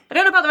 I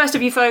don't know about the rest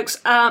of you folks,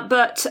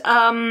 but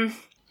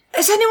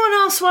is anyone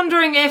else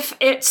wondering if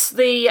it's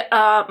the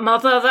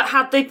mother that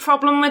had the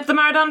problem with the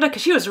Maradanda?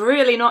 Because she was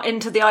really not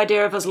into the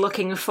idea of us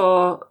looking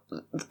for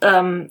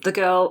the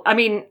girl. I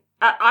mean,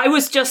 I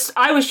was just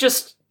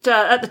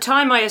at the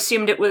time I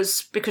assumed it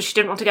was because she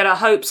didn't want to get her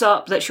hopes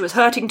up, that she was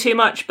hurting too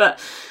much, but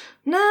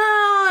now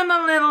I'm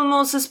a little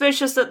more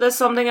suspicious that there's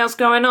something else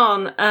going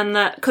on, and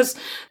that, because...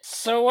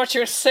 So what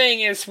you're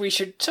saying is we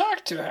should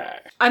talk to her?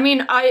 I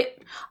mean,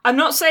 I'm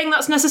not saying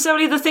that's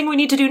necessarily the thing we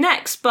need to do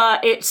next,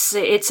 but it's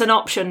an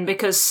option,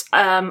 because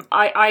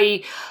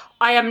I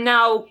am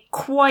now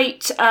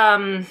quite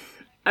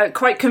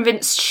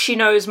convinced she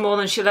knows more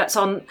than she lets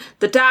on.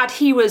 The dad,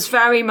 he was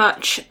very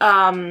much,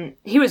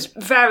 he was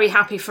very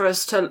happy for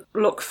us to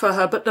look for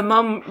her, but the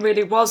mum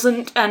really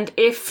wasn't, and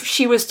if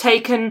she was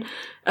taken,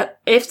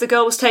 if the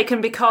girl was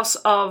taken because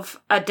of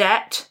a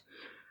debt,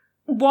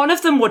 one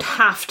of them would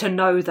have to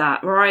know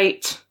that,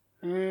 right?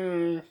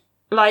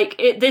 Like,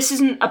 this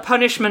isn't a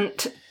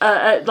punishment,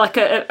 like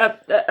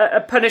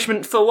a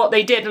punishment for what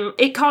they did.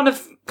 It kind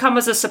of come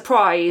as a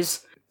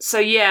surprise. So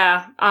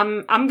yeah,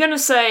 I'm gonna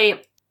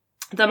say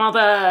the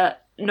mother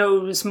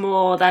knows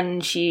more than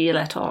she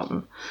let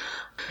on.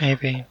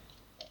 Maybe.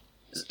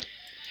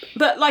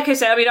 But like I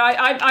said, I mean,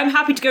 I'm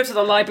happy to go to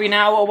the library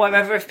now or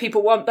wherever if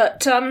people want.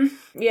 But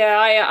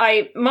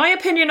yeah, my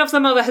opinion of the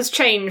mother has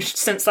changed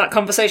since that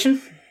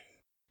conversation.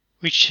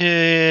 We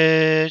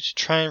should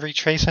try and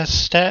retrace our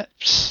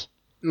steps.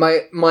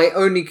 My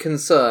only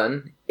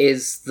concern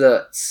is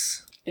that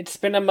It's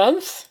been a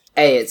month?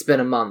 A, it's been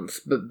a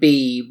month, but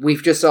B,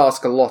 we've just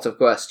asked a lot of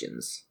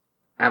questions,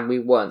 and we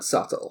weren't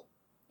subtle.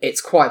 It's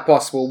quite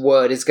possible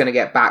word is going to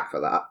get back for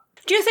that.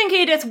 Do you think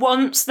Edith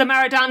wants the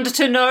Maradanda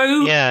to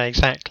know? Yeah,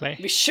 exactly.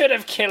 We should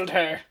have killed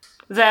her.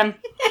 Them.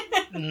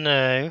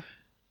 No.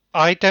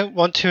 I don't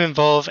want to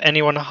involve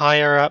anyone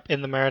higher up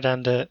in the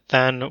Maradanda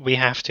than we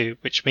have to,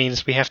 which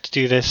means we have to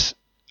do this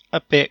a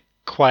bit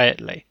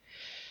quietly.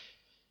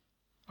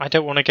 I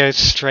don't want to go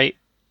straight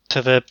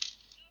to the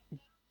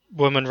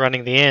woman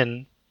running the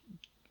inn,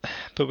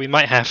 but we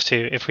might have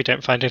to if we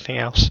don't find anything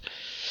else.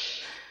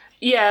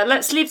 Yeah,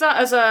 let's leave that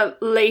as a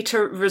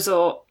later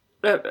resort.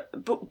 But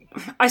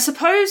I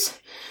suppose,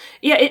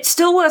 yeah, it's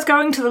still worth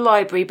going to the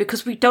library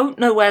because we don't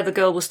know where the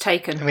girl was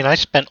taken. I mean, I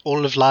spent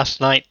all of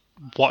last night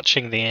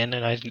watching the inn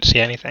and I didn't see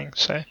anything,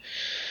 so...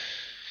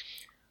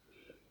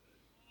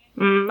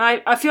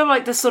 I feel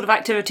like this sort of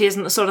activity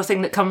isn't the sort of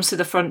thing that comes through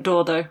the front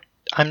door, though.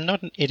 I'm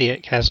not an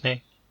idiot,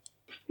 Kasni.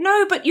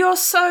 No, but you're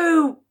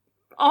so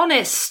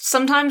honest.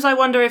 Sometimes I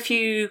wonder if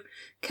you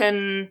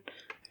can,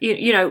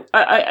 you know,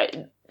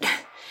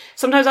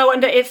 sometimes I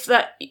wonder if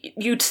that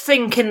you'd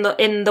think in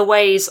the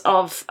ways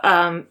of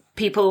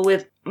people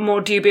with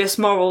more dubious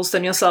morals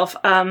than yourself.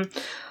 And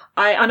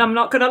I'm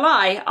not going to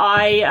lie,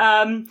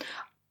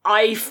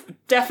 I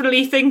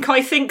definitely think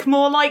I think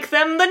more like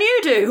them than you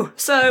do.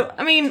 So,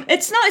 I mean,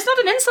 it's not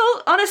an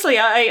insult, honestly.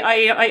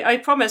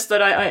 I promise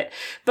that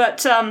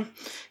but,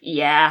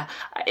 yeah.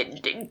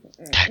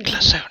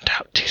 Tekla zoned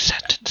out 2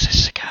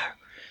 sentences ago.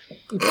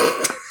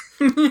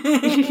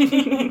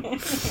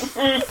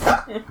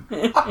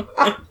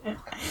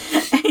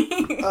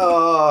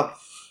 Oh,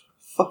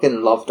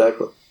 fucking love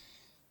Tekla.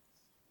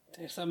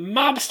 There's a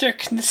mobster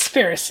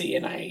conspiracy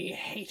and I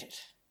hate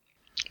it.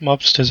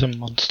 Mobsters and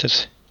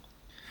monsters.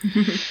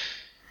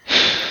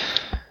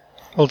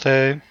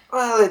 Although...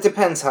 Well, it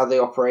depends how they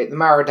operate. The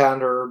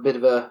Maradanda are a bit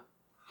of a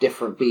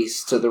different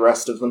beast to the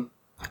rest of them.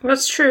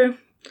 That's true.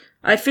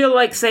 I feel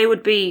like they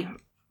would be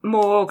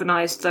more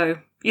organised, though.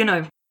 You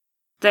know,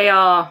 they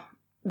are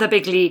the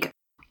big league.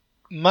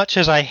 Much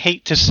as I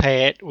hate to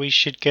say it, we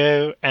should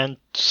go and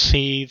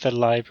see the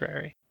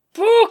library.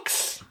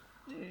 Books!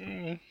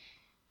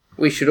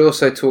 We should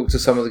also talk to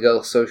some of the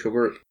girls' social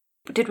group.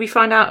 Did we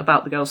find out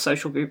about the girls'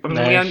 social group? I mean,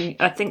 No.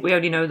 I think we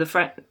only know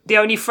the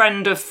only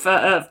friend of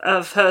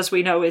hers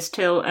we know is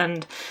Till,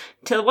 and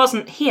Till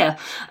wasn't here.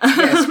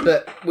 Yes,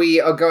 but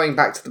we are going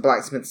back to the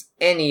blacksmiths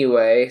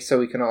anyway, so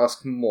we can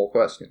ask more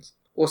questions.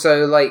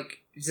 Also,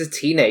 like, he's a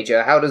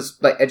teenager. How does,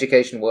 like,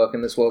 education work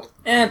in this world?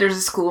 There's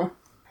a school.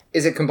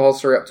 Is it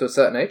compulsory up to a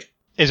certain age?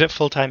 Is it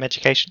full-time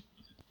education?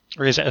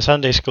 Or is it a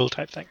Sunday school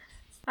type thing?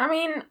 I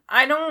mean,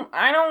 I don't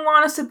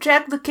want to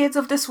subject the kids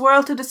of this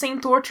world to the same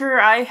torture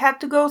I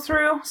had to go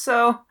through,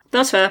 so...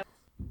 That's fair.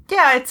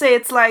 Yeah, I'd say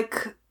it's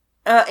like,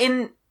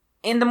 in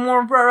the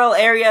more rural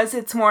areas,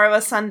 it's more of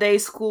a Sunday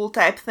school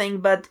type thing,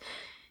 but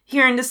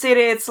here in the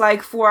city, it's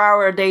like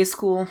 4-hour day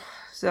school,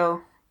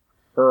 so...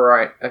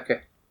 Right,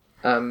 okay.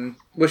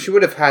 Well, she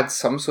would have had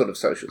some sort of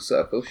social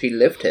circle. She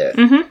lived here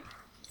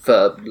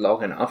for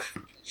long enough.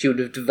 She would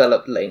have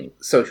developed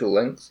social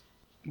links.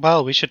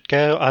 Well, we should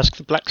go ask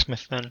the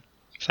blacksmith then,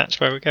 if that's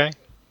where we're going.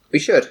 We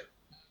should.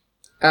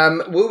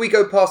 Will we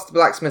go past the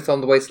blacksmith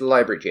on the way to the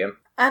library, GM?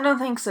 I don't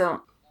think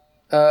so.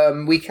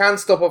 We can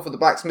stop off at the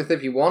blacksmith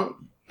if you want,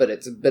 but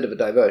it's a bit of a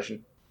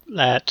diversion.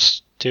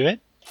 Let's do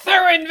it.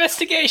 Thorough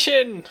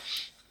investigation!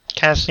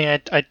 Cassie,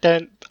 I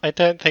don't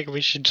think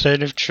we should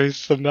zone of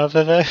truth the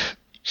mother, though.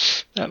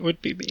 That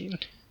would be mean.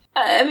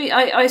 I mean,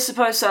 I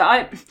suppose so.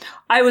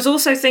 I was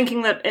also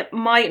thinking that it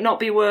might not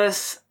be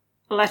worth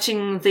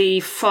letting the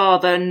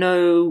father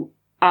know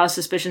our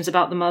suspicions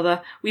about the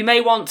mother. We may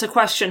want to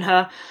question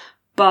her,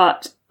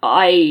 but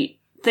I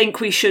think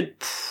we should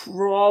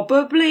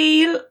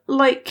probably,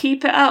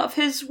 keep it out of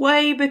his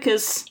way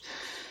because,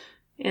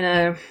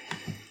 I'm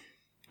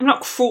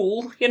not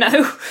cruel,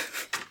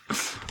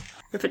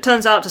 If it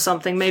turns out to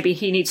something, maybe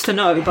he needs to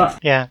know, but...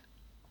 Yeah.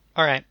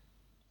 Alright.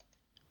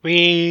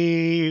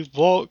 We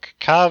walk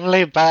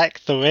calmly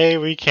back the way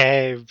we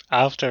came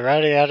after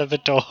running out of the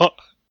door.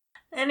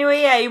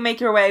 Anyway, yeah, you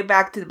make your way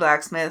back to the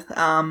blacksmith.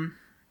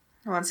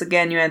 Once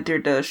again, you enter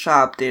the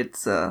shop.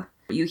 It's,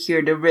 you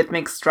hear the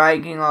rhythmic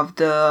striking of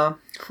the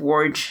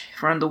forge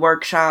from the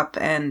workshop,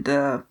 and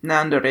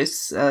Nandor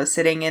is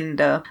sitting in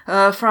the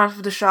front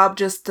of the shop,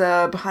 just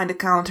behind the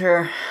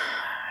counter.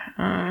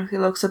 He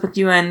looks up at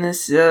you and he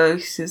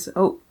says,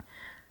 "Oh,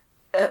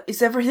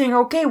 is everything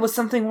okay? Was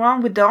something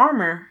wrong with the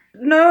armor?"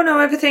 No,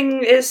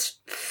 everything is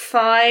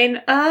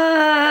fine.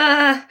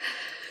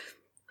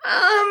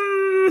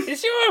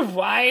 Is your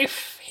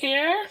wife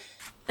here?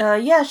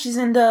 Yeah, she's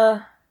in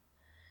the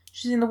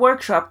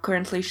workshop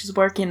currently. She's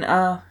working.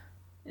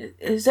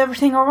 Is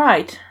everything all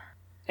right?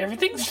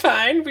 Everything's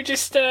fine. We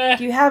just Do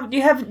you have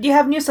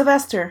news of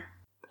Esther?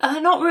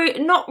 Not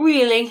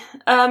really.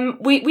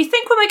 We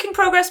think we're making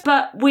progress,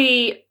 but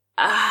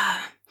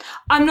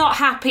I'm not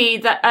happy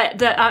that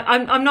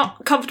I'm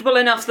not comfortable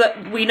enough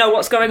that we know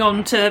what's going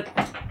on to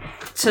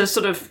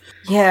sort of.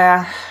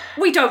 Yeah.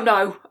 We don't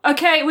know.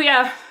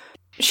 Okay,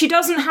 she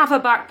doesn't have a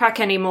backpack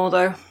anymore,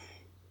 though.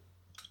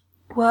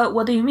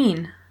 What do you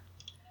mean?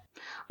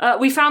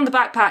 We found the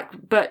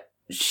backpack, but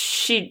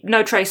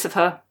no trace of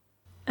her.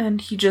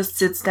 And he just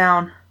sits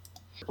down.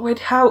 Wait,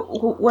 how?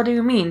 What do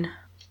you mean?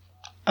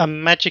 A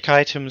magic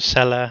item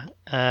seller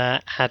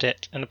had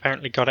it and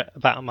apparently got it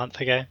about a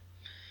month ago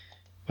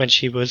when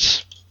she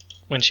went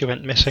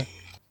missing.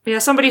 Yeah,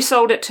 somebody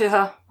sold it to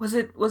her. Was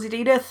it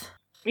Edith?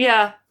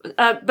 Yeah,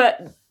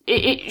 but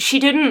she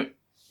didn't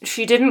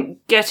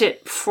get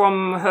it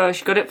from her.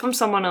 She got it from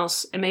someone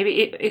else, and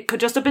maybe it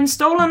could just have been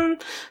stolen.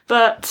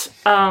 But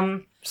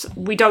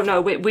we don't know.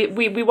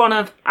 We want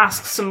to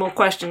ask some more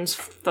questions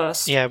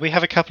first. Yeah, we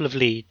have a couple of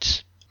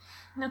leads.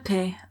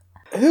 Okay.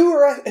 Who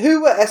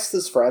were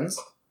Esther's friends?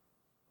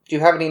 Do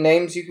you have any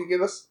names you could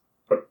give us?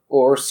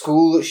 Or a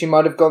school that she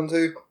might have gone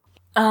to?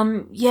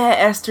 Yeah,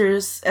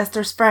 Esther's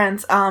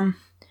friends.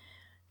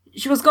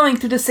 She was going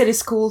to the city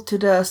school, to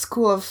the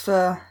school of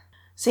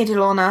Saint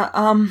Ilona.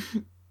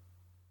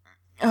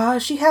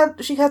 She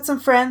had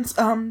some friends.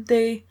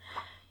 They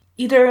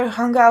either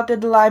hung out at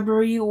the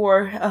library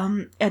or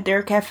at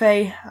their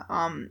cafe.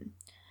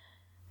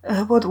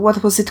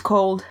 What was it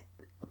called?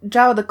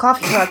 Jao the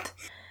Coffee Hut.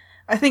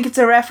 I think it's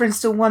a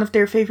reference to one of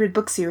their favorite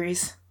book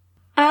series.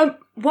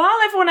 While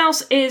everyone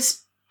else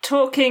is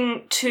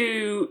talking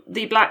to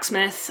the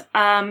blacksmith,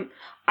 I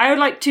would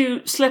like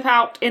to slip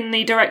out in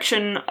the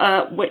direction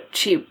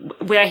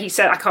where he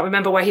said, I can't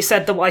remember where he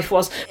said the wife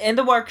was. In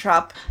the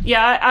workshop.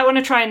 Yeah, I want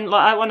to try and,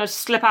 I want to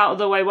slip out of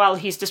the way while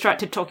he's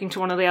distracted talking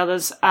to one of the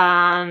others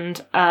and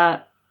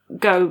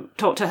go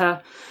talk to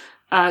her.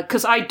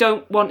 Because I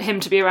don't want him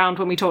to be around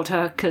when we talk to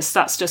her, because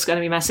that's just going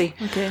to be messy.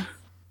 Okay.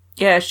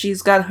 Yeah,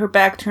 she's got her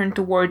back turned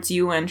towards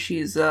you and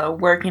she's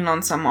working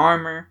on some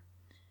armor.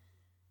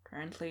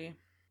 Currently.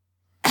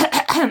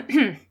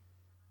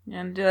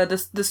 And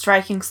the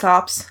striking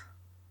stops.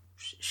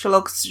 She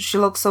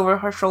looks over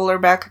her shoulder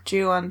back at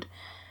you and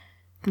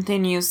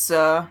continues.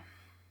 Alice.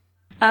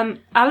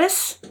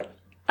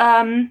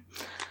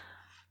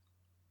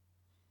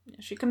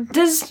 She can.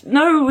 There's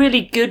no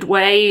really good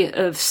way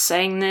of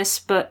saying this,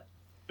 but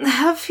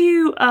have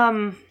you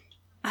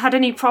had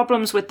any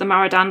problems with the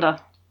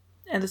Maradanda?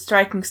 And the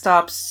striking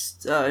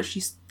stops.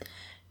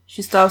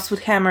 She stops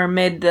with hammer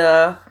mid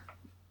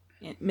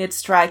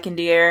strike in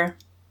the air.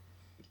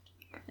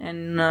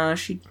 And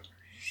she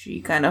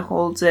kind of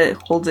holds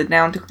it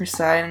down to her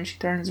side, and she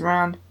turns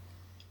around.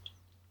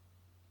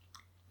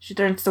 She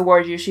turns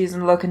toward you. She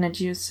isn't looking at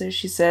you, so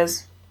she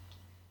says,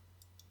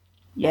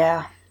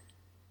 "Yeah."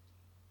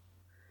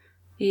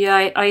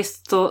 Yeah, I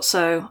thought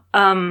so.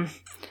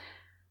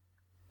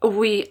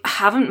 We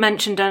haven't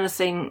mentioned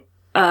anything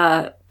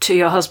to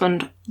your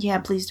husband. Yeah,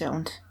 please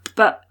don't.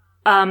 But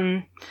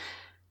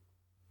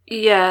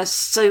yeah.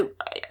 So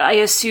I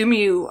assume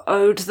you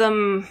owed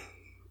them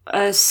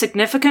a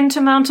significant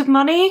amount of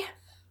money?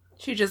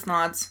 She just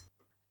nods.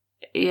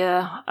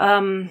 Yeah.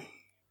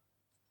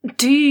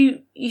 Do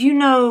you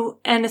know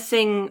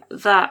anything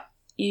that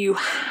you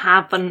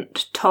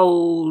haven't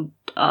told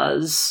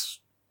us?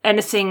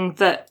 Anything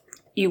that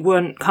you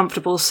weren't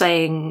comfortable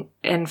saying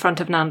in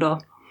front of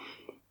Nandor?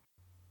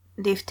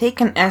 They've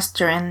taken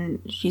Esther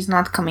and she's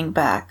not coming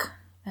back.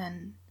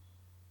 And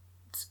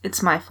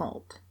it's my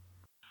fault.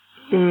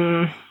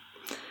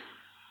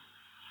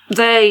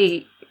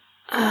 They...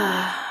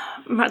 the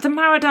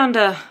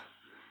Maradanda...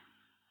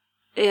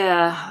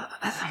 Yeah...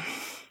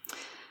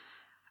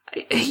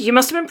 You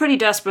must have been pretty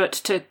desperate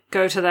to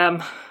go to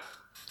them.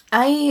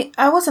 I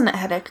was an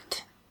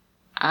addict.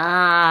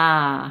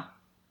 Ah...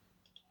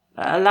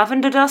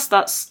 lavender dust,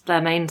 that's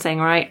their main thing,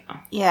 right?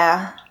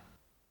 Yeah.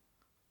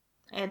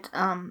 It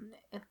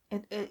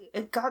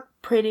got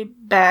pretty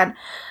bad.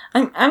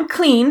 I'm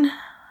clean.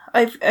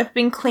 I've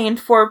been clean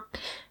for a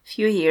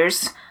few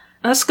years.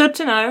 That's good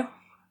to know.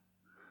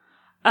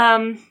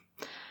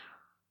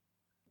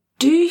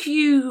 Do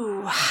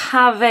you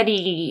have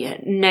any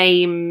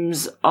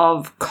names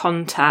of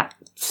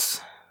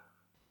contacts?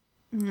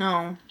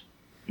 No.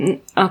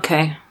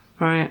 Okay,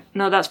 right.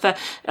 No, that's fair.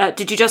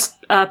 Did you just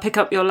pick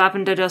up your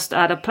lavender dust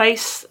at a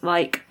place,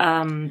 like,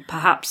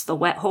 perhaps the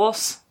Wet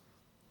Horse?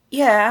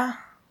 Yeah.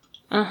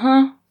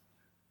 Uh-huh.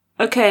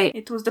 Okay.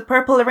 It was the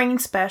Purple Rain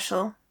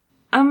special.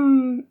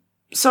 I'm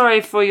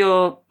sorry for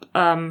your,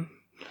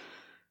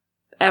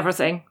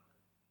 everything.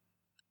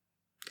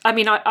 I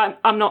mean,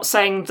 I'm not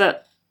saying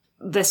that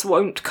this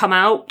won't come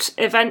out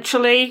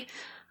eventually,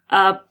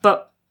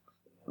 but,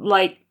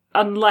 like,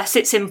 unless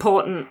it's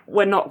important,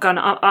 we're not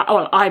gonna,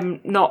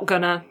 I'm not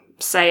gonna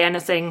say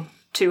anything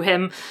to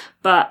him,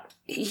 but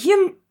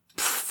you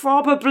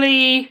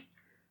probably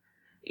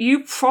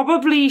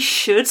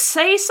should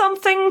say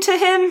something to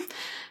him,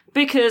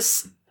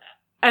 because,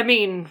 I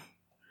mean...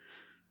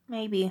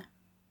 Maybe.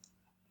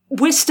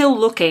 We're still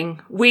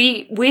looking.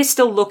 We're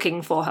still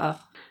looking for her.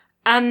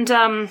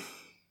 And,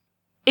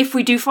 if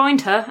we do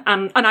find her,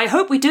 and I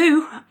hope we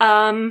do,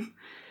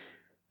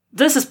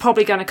 this is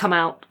probably going to come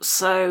out,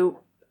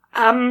 so,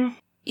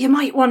 you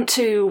might want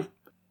to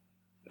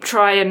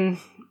try and,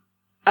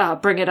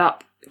 bring it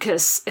up,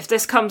 because if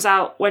this comes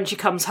out when she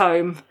comes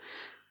home,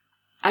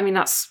 I mean,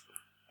 that's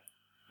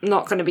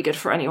not going to be good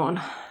for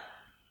anyone.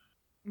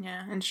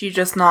 Yeah, and she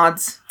just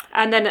nods.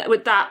 And then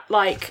with that,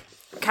 like,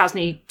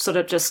 Kasni sort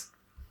of just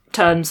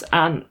turns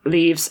and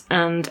leaves,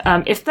 and,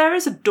 if there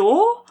is a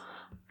door,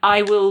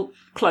 I will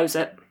close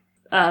it,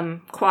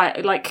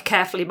 quiet, like,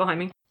 carefully behind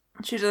me.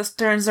 She just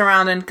turns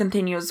around and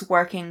continues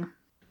working.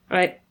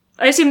 Right.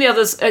 I assume the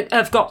others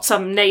have got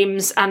some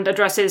names and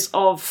addresses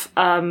of,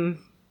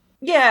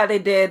 Yeah, they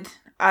did.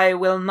 I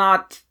will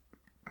not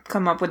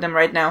come up with them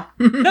right now.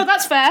 No,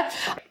 that's fair.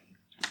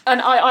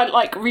 And I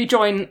like,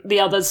 rejoin the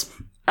others.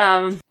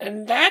 And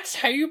that's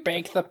how you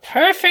bake the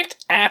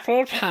perfect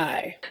apple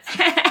pie.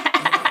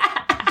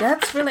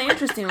 That's really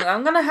interesting.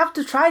 I'm gonna have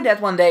to try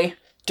that one day.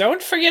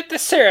 Don't forget the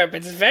syrup,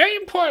 it's very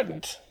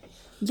important.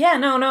 Yeah,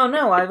 no.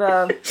 I've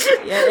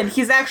yeah, and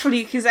he's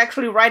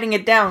actually writing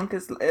it down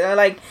because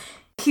like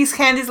his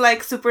hand is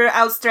like super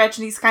outstretched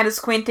and he's kind of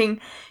squinting.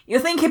 You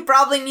think he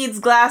probably needs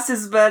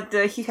glasses, but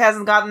he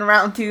hasn't gotten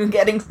around to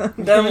getting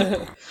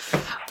them.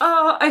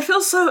 Oh, I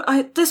feel so.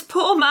 This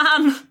poor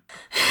man.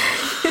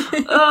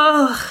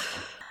 Ugh.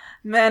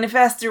 Man, if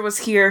Esther was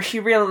here, she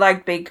really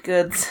liked baked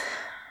goods.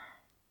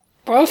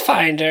 We'll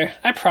find her,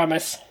 I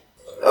promise.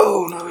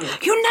 Oh no!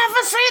 You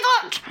never say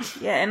that.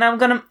 Yeah, and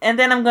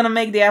then I'm gonna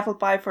make the apple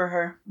pie for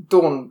her.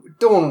 Dawn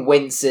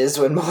winces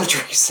when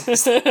Marjorie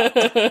says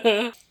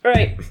that.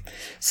 Right.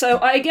 So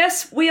I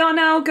guess we are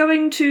now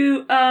going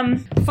to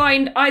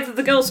find either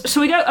the girls.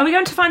 So are we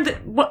going to find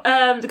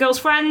the girls'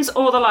 friends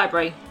or the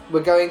library?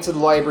 We're going to the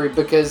library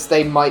because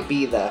they might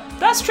be there.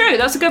 That's true.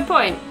 That's a good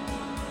point.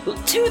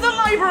 To the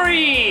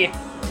library.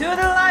 To the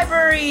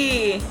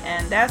library,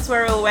 and that's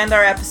where we'll end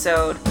our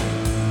episode.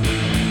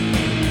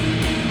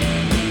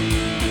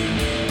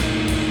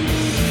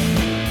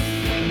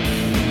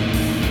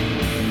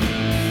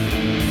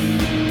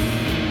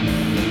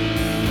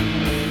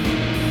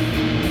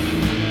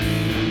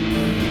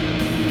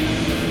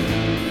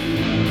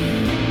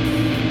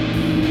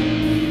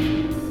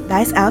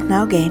 Dice Out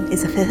Now Game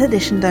is a 5th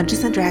edition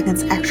Dungeons &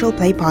 Dragons actual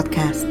play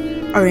podcast.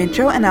 Our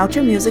intro and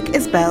outro music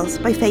is Bells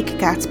by Fake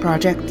Cats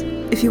Project.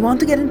 If you want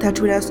to get in touch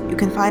with us, you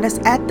can find us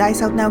at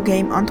Dice Out Now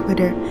Game on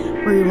Twitter,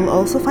 where you will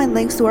also find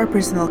links to our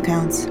personal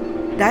accounts.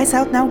 Dice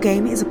Out Now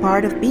Game is a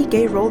part of Be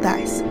Gay Roll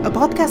Dice, a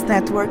podcast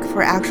network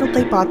for actual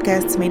play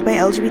podcasts made by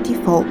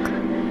LGBT folk.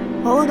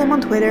 Follow them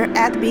on Twitter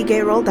at Be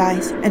Gay Roll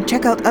Dice and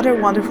check out other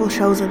wonderful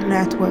shows on the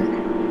network.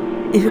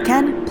 If you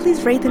can,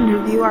 please rate and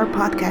review our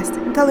podcast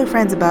and tell your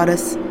friends about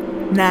us.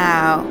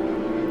 Now,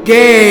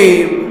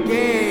 game!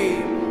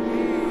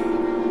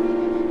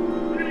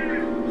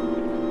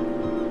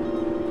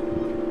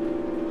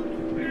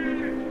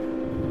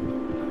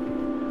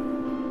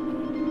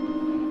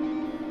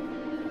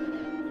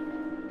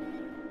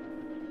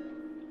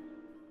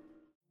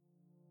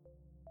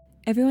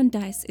 Everyone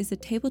Dice is a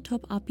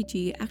tabletop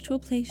RPG actual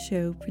play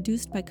show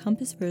produced by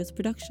Compass Rose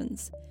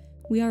Productions.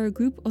 We are a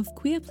group of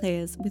queer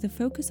players with a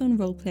focus on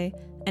roleplay,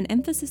 an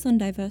emphasis on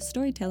diverse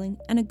storytelling,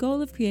 and a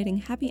goal of creating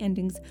happy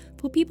endings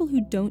for people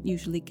who don't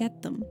usually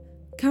get them.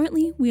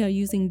 Currently, we are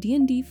using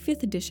D&D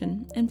 5th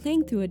edition and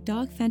playing through a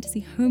dark fantasy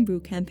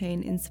homebrew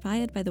campaign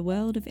inspired by the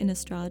world of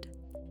Innistrad.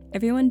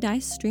 Everyone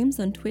Dice streams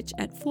on Twitch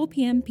at 4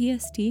 p.m.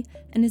 PST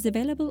and is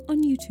available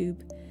on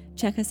YouTube.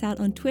 Check us out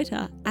on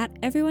Twitter at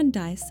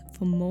EveryoneDice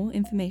for more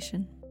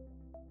information.